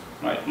Mesos,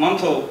 right?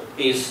 Monto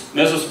is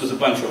Mesos with a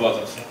bunch of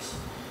other things.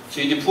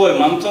 So you deploy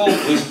Monto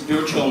with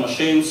virtual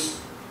machines,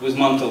 with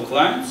Monto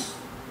clients.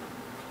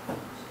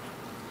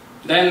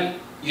 Then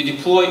you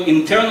deploy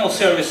internal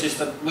services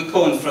that we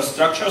call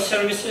infrastructure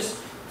services,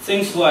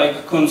 things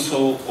like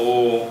Console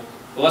or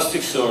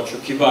Elasticsearch or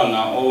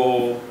Kibana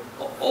or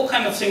all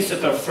kind of things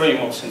that are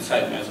frameworks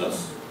inside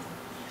Mesos.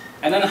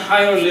 And then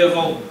higher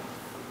level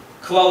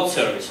cloud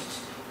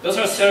services. Those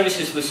are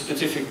services with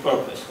specific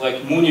purpose,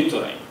 like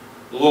monitoring,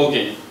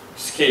 logging,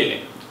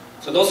 scaling.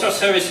 So those are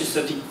services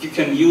that you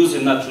can use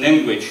in that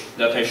language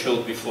that I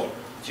showed before.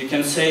 So you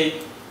can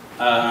say,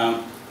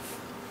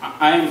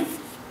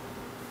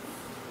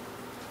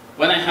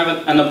 when I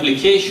have an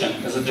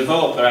application as a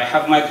developer, I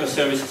have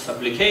microservices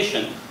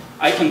application,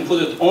 I can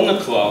put it on the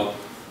cloud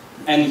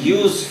and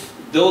use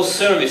those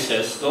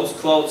services, those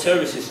cloud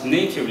services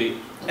natively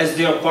as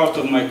they are part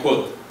of my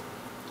code.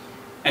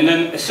 And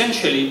then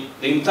essentially,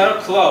 the entire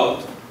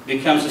cloud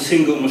becomes a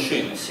single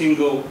machine, a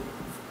single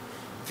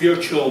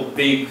virtual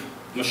big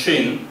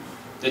machine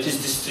that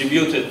is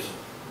distributed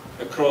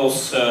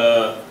across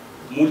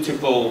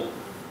multiple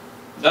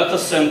data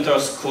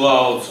centers,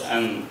 clouds,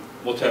 and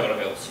whatever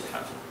else you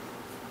have.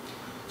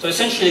 So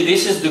essentially,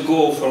 this is the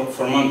goal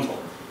for Monto,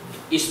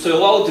 is to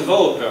allow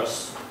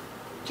developers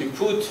to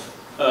put,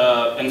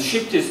 and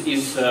Shift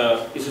is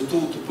a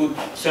tool to put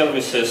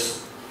services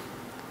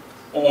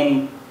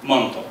on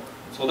Monto.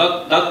 So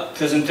that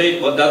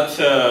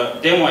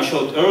demo I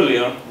showed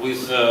earlier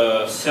with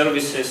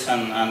services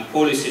and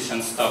policies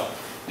and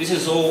stuff, this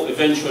is all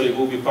eventually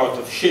will be part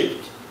of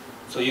Shift.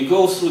 So you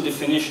go through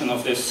definition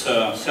of these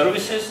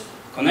services,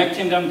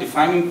 connecting them,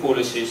 defining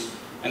policies,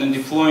 and then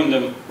deploying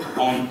them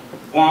on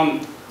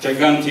one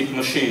gigantic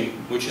machine,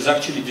 which is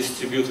actually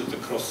distributed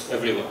across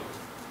everywhere.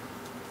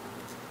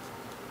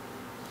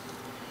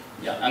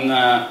 Yeah,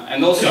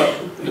 and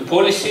also the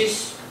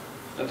policies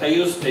that I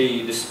use,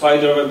 the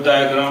spider web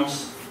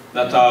diagrams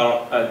that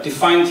are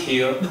defined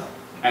here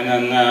and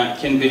then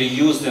can be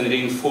reused and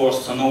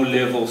reinforced on all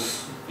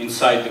levels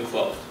inside the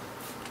cloud.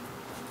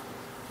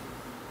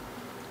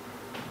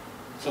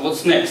 So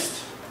what's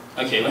next?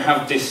 Okay, we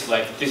have this,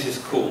 like, this is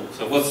cool.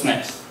 So what's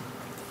next?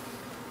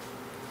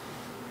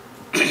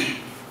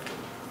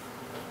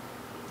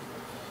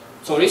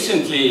 So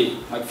recently,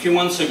 like a few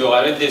months ago,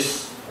 I read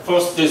this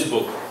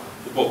book,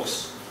 the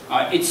books.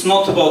 It's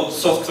not about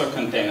software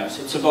containers,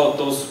 it's about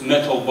those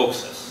metal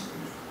boxes.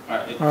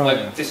 Right?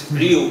 Like this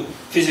real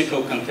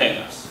physical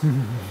containers.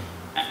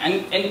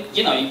 And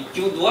you know,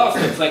 you would laugh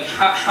at like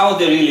how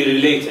they're really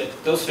related.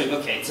 Those are,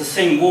 okay, it's the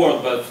same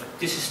word, but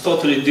this is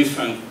totally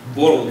different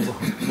world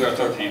we are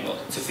talking about.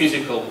 It's a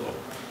physical world.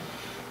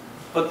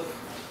 But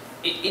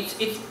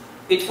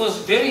it was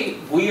very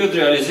weird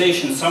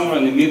realization somewhere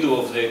in the middle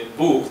of the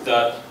book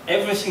that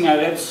everything I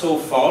read so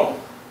far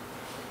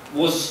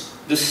was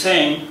the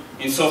same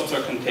in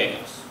software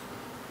containers.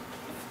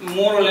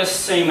 More or less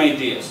same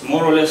ideas,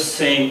 more or less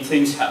same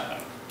things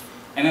happen.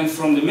 And then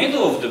from the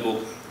middle of the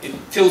book, it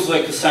feels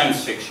like a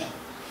science fiction.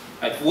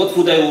 Right? What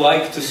would I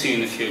like to see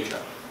in the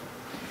future?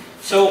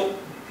 So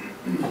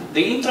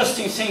the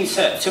interesting thing is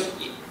that, so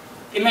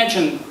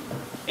imagine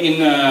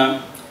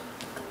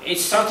it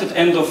started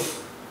end of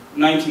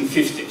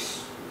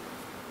 1950s.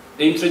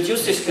 They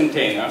introduced these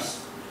containers,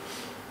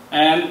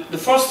 and the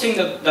first thing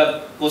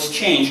that was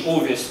changed,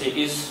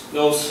 obviously, is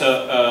those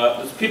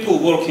people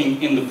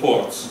working in the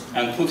ports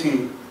and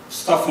putting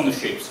stuff on the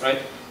ships, right?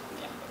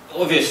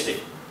 Obviously,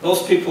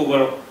 those people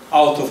were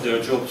out of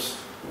their jobs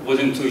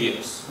within 2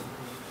 years.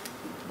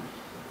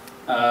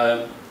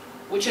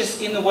 Which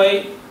is, in a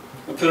way,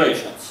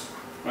 operations,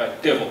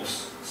 right?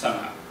 DevOps,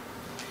 somehow.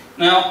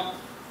 Now,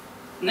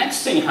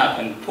 next thing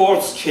happened,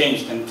 ports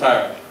changed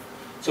entirely.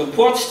 So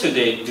ports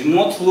today do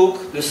not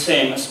look the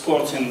same as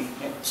ports in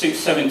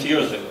 70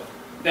 years ago.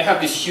 They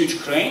have these huge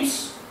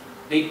cranes.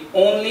 They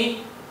only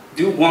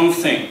do one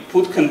thing,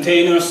 put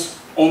containers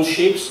on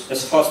ships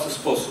as fast as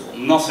possible,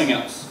 nothing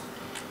else.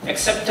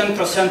 Except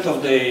 10%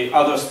 of the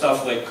other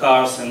stuff like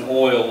cars and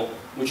oil,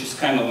 which is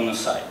kind of on the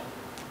side.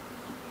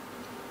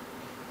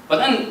 But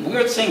then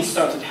weird things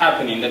started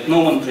happening that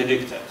no one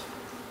predicted.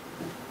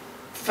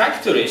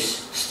 Factories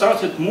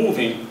started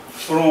moving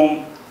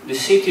from the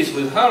cities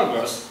with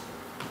harbors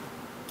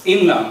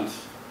inland,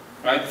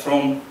 right,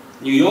 from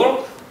New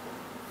York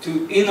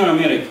to inner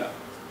America.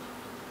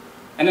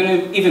 And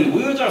then even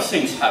weirder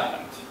things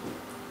happened.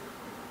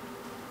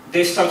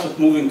 They started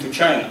moving to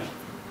China.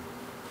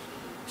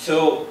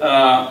 So,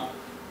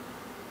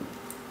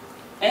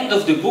 end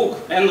of the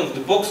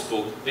box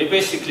book, they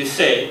basically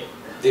say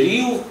the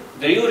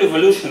real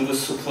revolution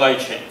was supply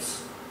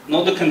chains,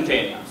 not the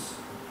containers.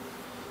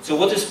 So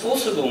what is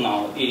possible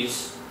now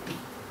is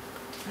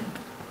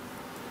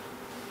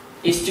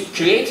to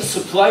create a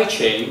supply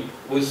chain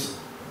with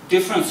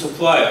different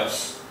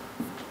suppliers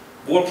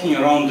working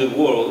around the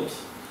world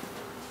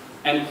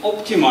and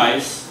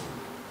optimize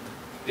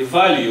the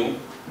value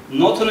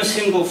not on a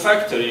single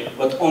factory,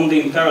 but on the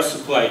entire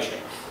supply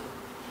chain.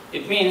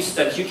 It means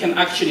that you can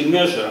actually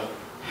measure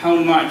how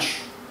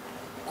much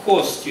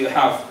cost you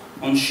have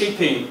on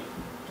shipping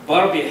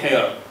Barbie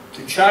hair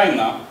to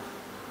China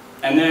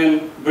and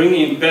then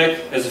bringing it back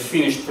as a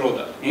finished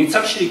product. And it's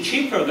actually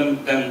cheaper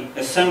than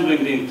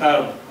assembling the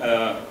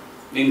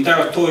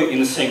entire toy in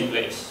the same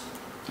place.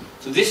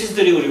 So this is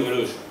the real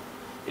revolution.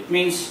 It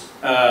means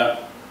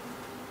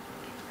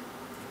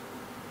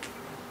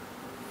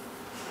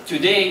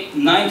today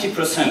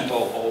 90%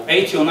 or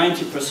 80 or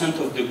 90%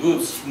 of the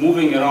goods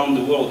moving around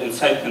the world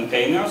inside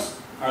containers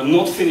are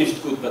not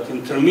finished goods but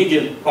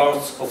intermediate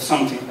parts of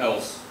something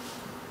else.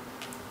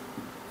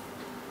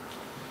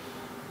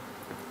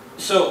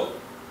 So,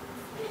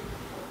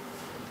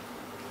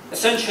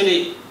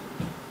 essentially,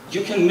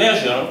 you can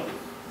measure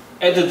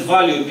added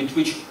value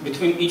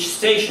between each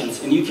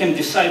stations, and you can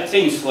decide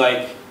things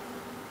like,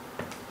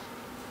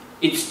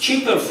 it's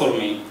cheaper for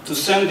me to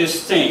send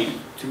this thing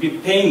to be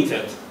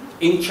painted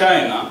in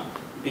China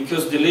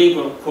because the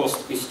labor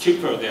cost is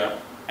cheaper there,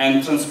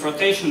 and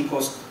transportation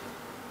cost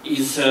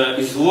is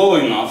low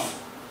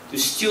enough to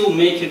still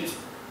make it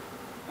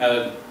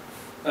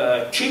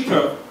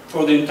cheaper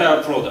for the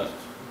entire product.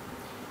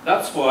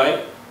 That's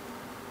why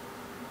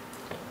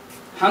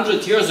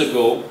 100 years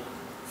ago,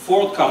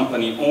 Ford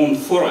company owned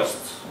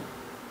forests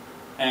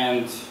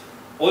and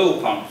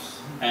oil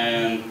pumps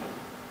and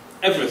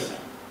everything,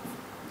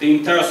 the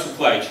entire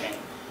supply chain.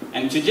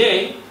 And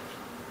today,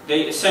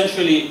 they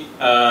essentially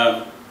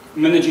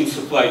managing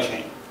supply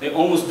chain. They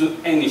almost do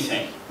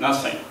anything,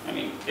 nothing. I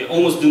mean, they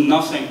almost do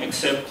nothing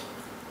except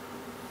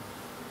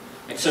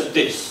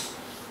this.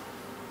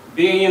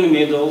 Being in the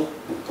middle,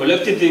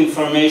 collected the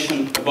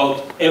information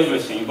about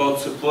everything, about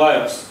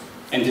suppliers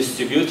and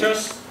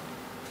distributors,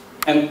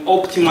 and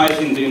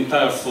optimizing the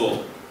entire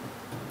flow.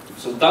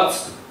 So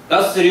that's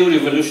the real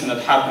revolution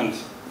that happened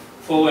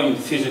following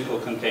the physical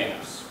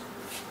containers.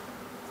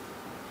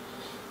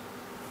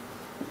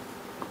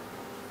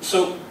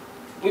 So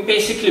we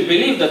basically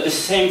believe that the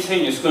same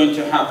thing is going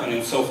to happen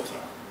in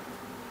software.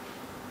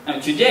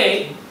 And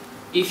today,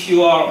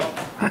 we are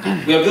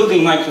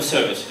building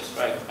microservices,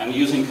 right? And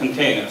using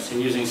containers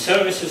and using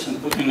services and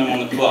putting them on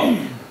the cloud.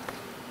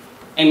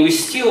 And we're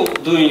still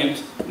doing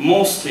it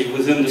mostly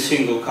within the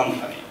single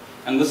company.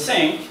 And we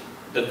think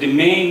that the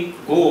main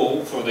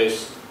goal for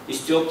this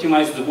is to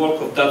optimize the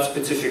work of that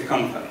specific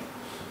company.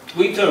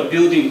 Twitter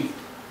building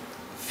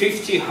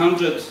 50,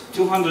 100,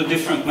 200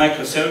 different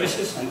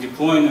microservices and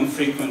deploying them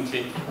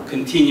frequently,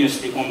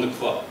 continuously on the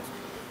cloud.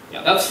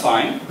 Yeah, that's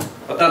fine,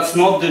 but that's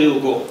not the real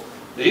goal.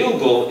 The real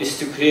goal is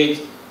to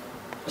create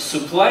a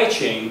supply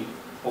chain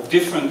of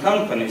different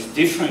companies,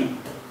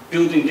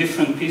 building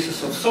different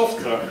pieces of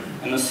software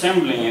and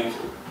assembling it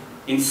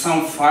in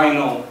some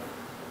final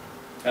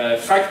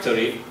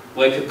factory,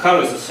 like a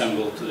car is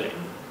assembled today.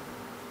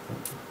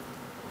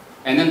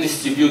 And then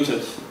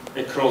distributed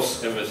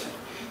across everything.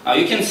 Now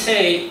you can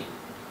say,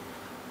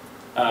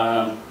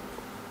 yeah,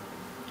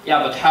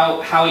 but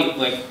how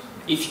like,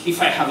 if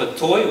I have a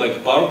toy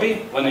like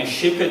Barbie, when I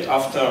ship it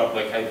after,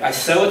 like I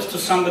sell it to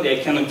somebody,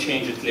 I cannot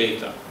change it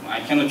later. I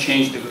cannot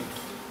change the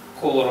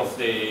color of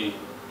the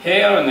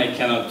hair and I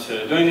cannot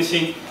do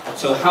anything.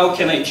 So how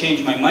can I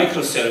change my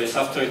microservice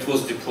after it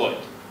was deployed?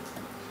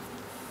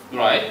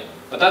 Right?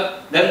 But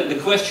then the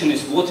question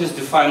is, what is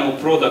the final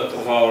product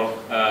of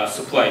our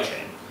supply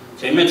chain?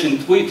 So imagine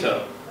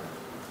Twitter,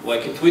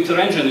 like a Twitter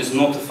engine is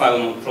not a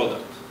final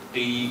product.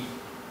 The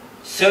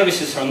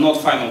services are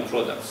not final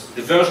products.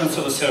 The versions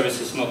of the service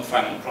is not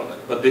final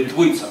product, but the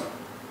tweets are.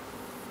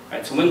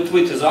 Right? So when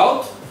tweet is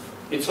out,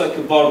 it's like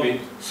a Barbie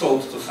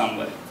sold to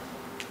somebody.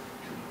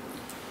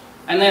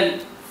 And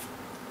then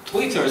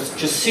Twitter is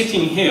just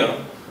sitting here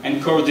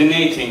and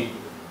coordinating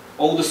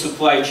all the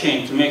supply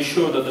chain to make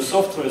sure that the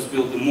software is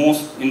built in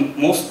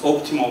most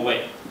optimal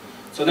way.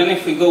 So then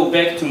if we go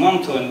back to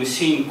Mantle and we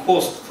see in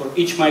cost for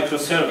each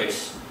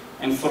microservice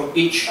and for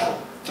each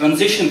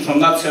transition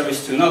from that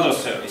service to another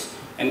service,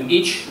 and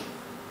each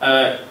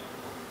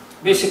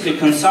basically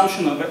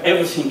consumption of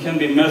everything can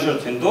be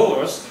measured in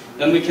dollars,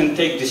 then we can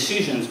take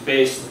decisions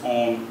based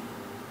on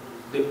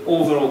the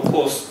overall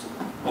cost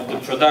of the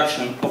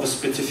production of a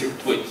specific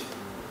tweet.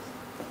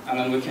 And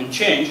then we can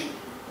change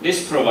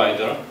this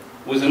provider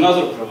with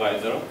another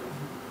provider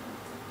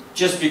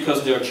just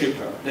because they are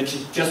cheaper,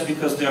 just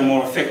because they are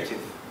more effective,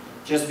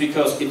 just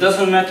because it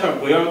doesn't matter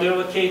where they're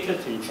located,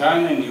 in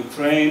China, in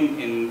Ukraine,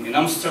 in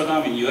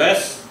Amsterdam, in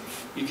US,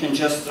 you can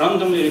just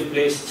randomly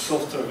replace a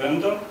software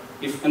vendor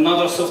if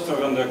another software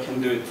vendor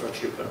can do it for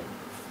cheaper.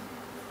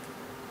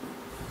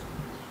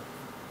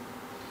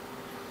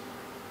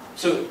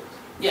 So,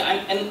 yeah,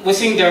 and we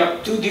think there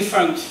are two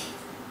different,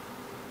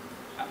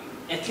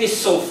 at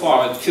least so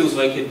far, it feels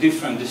like a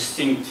different,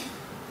 distinct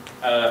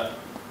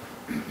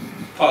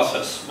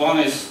process. One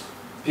is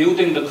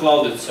building the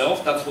cloud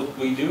itself, that's what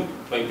we do,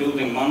 by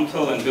building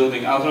Mantle and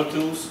building other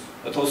tools,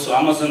 but also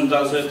Amazon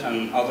does it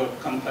and other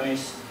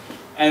companies,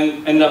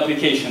 and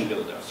application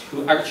builders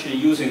who are actually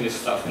using this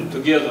stuff, and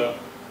together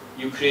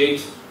you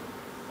create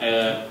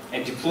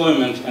a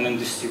deployment and a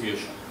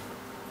distribution.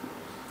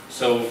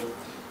 So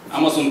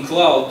Amazon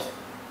Cloud,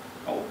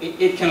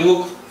 it can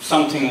look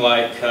something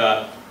like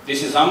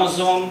this is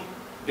Amazon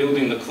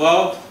building the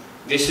cloud,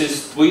 this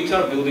is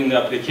Twitter building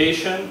the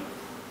application,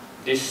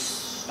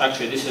 this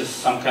is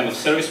some kind of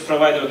service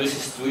provider, this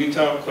is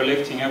Twitter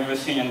collecting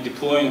everything and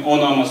deploying on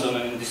Amazon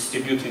and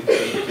distributing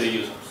to the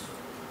users.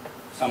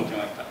 Something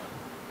like that.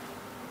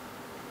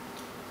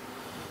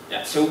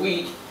 Yeah, so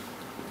we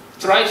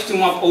tried to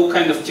map all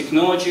kind of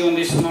technology on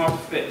this map,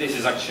 but this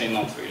is actually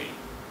not really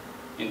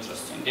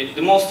interesting.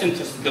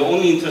 The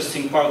only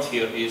interesting part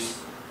here is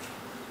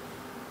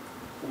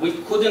we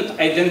couldn't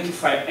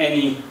identify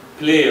any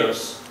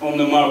players on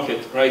the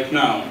market right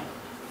now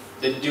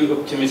that do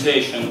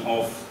optimization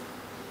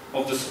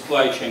of the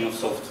supply chain of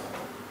software.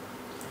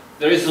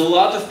 There is a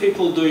lot of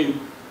people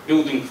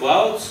building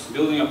clouds,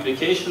 building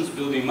applications,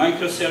 building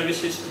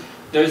microservices.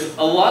 There's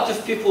a lot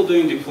of people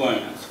doing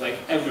deployments, like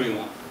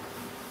everyone.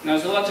 And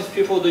there's a lot of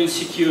people doing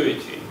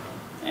security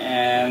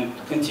and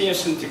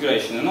continuous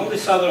integration and all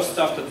this other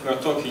stuff that we're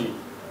talking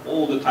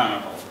all the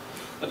time about.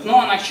 But no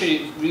one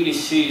actually really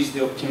sees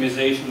the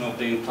optimization of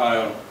the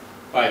entire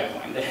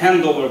pipeline, the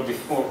handover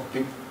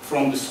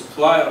from the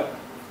supplier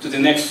to the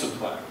next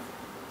supplier.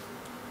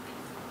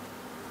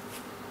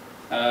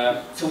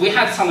 So we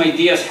had some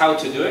ideas how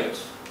to do it.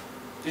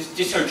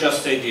 These are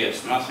just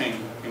ideas, nothing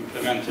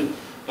implemented.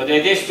 But the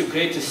idea is to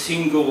create a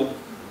single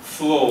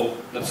flow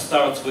that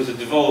starts with a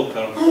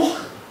developer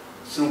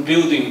through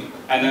building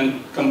and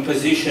then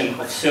composition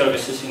of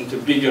services into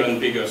bigger and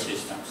bigger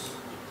systems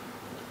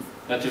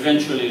that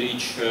eventually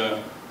reach the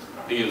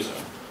user.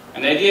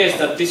 And the idea is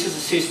that this is a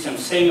system,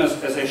 same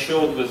as I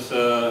showed with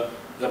the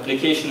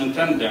application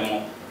intent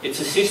demo. It's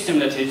a system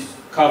that is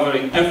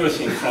covering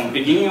everything from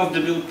beginning of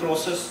the build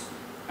process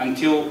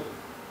until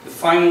the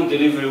final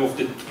delivery of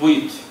the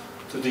tweet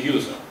to the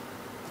user.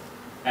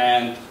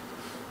 And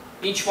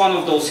each one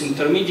of those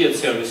intermediate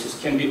services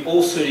can be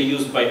also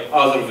reused by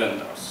other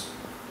vendors.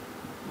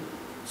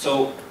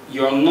 So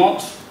you're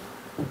not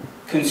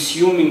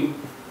consuming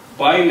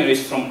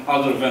binaries from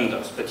other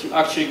vendors, but you're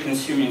actually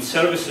consuming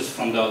services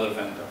from the other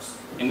vendors.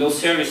 And those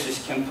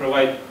services can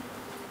provide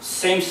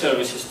same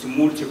services to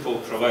multiple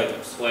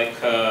providers, like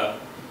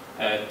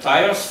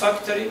Tires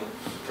Factory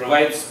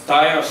provides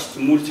tires to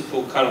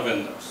multiple car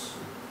vendors.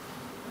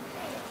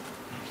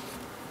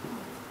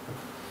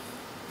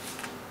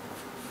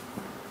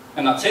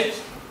 And that's it.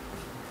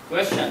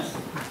 Questions?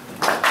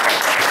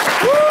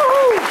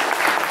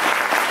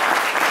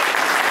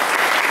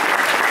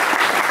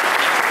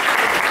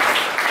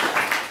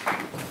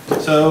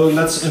 So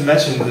let's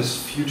imagine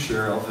this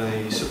future of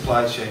a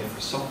supply chain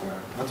for software.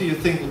 What do you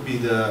think would be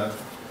the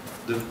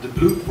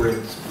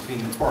blueprint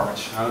between the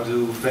parts? How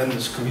do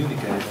vendors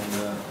communicate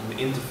on the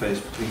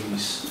interface between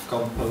these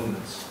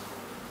components?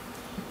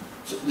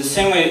 So the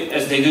same way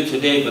as they do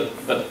today,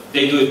 but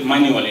they do it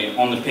manually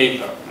on the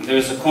paper. And there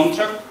is a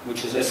contract,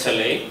 which is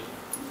SLA.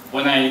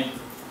 When I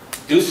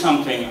do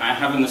something, I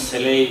have an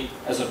SLA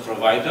as a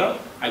provider.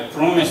 I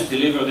promise to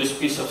deliver this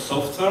piece of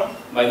software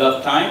by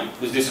that time,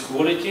 with this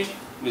quality,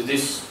 with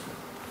this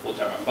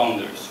whatever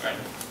boundaries, right?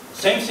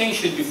 Same thing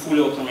should be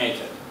fully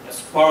automated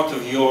as part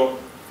of your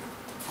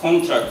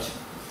contract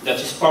that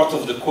is part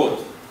of the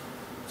code.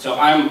 So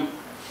I'm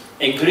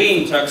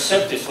agreeing to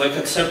accept this, like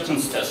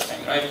acceptance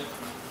testing, right?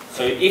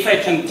 So if I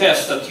can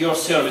test that your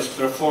service is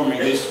performing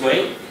this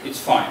way, it's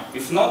fine.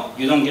 If not,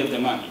 you don't get the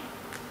money.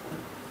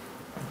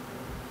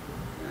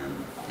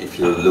 If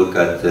you look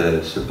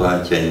at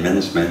supply chain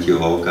management, you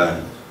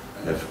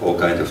have all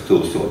kinds of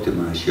tools to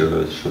optimize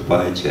your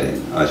supply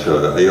chain.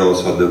 Are you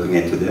also looking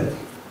into that?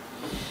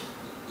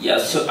 Yeah,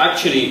 so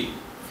actually,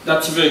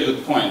 that's a very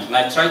good point. And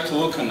I tried to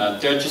look on that.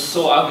 They're just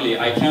so ugly,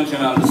 I can't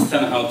even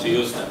understand how to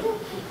use them.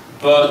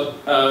 But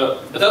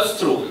that's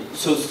true.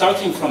 So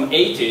starting from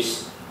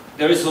 80s,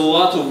 there is a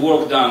lot of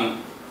work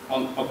done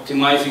on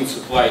optimizing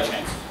supply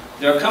chains.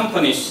 There are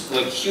companies,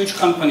 like huge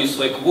companies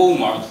like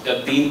Walmart,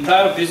 that the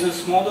entire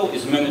business model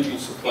is managing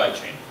supply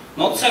chain.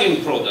 Not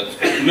selling products,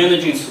 but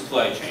managing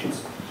supply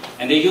chains.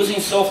 And they're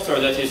using software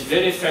that is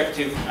very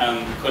effective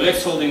and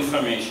collects all the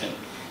information.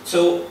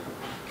 So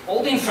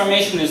all the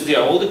information is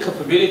there, all the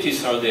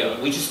capabilities are there.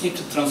 We just need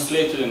to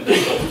translate it into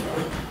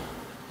software.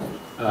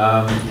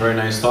 Very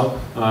nice talk.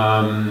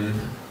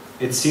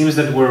 It seems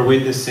that we're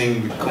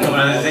witnessing the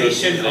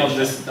commonization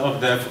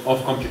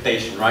of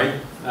computation, right?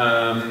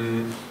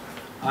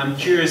 I'm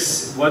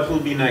curious, what will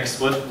be next?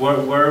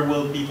 Where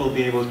will people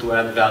be able to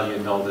add value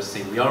in all this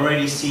thing? We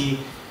already see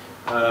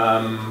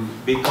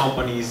big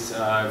companies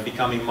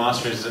becoming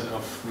masters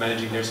of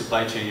managing their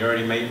supply chain. You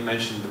already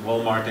mentioned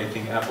Walmart. I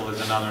think Apple is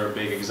another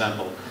big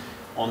example.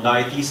 On the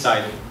IT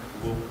side,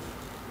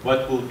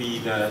 what will be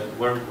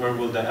where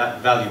will the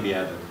value be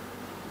added?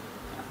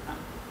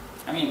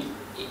 I mean,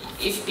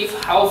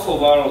 if half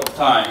of our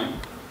time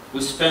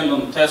we spend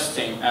on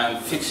testing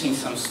and fixing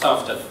some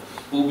stuff that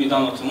will be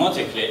done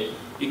automatically,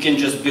 you can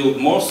just build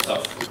more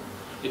stuff.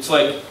 It's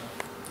like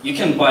you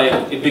can buy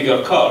a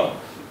bigger car,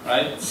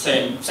 right?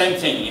 Same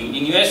thing.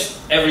 In US,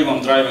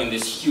 everyone driving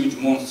these huge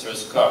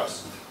monstrous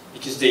cars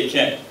because they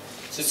can.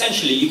 So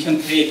essentially, you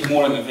can create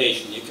more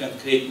innovation. You can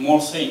create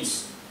more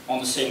things on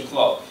the same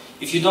cloud.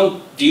 If you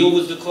don't deal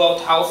with the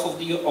cloud half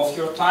of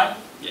your time,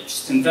 yeah,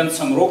 just invent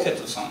some rocket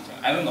or something.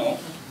 I don't know.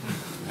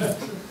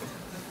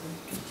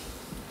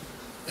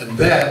 And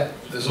that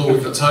is all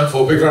we've got time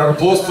for. Big round of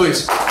applause,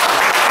 please.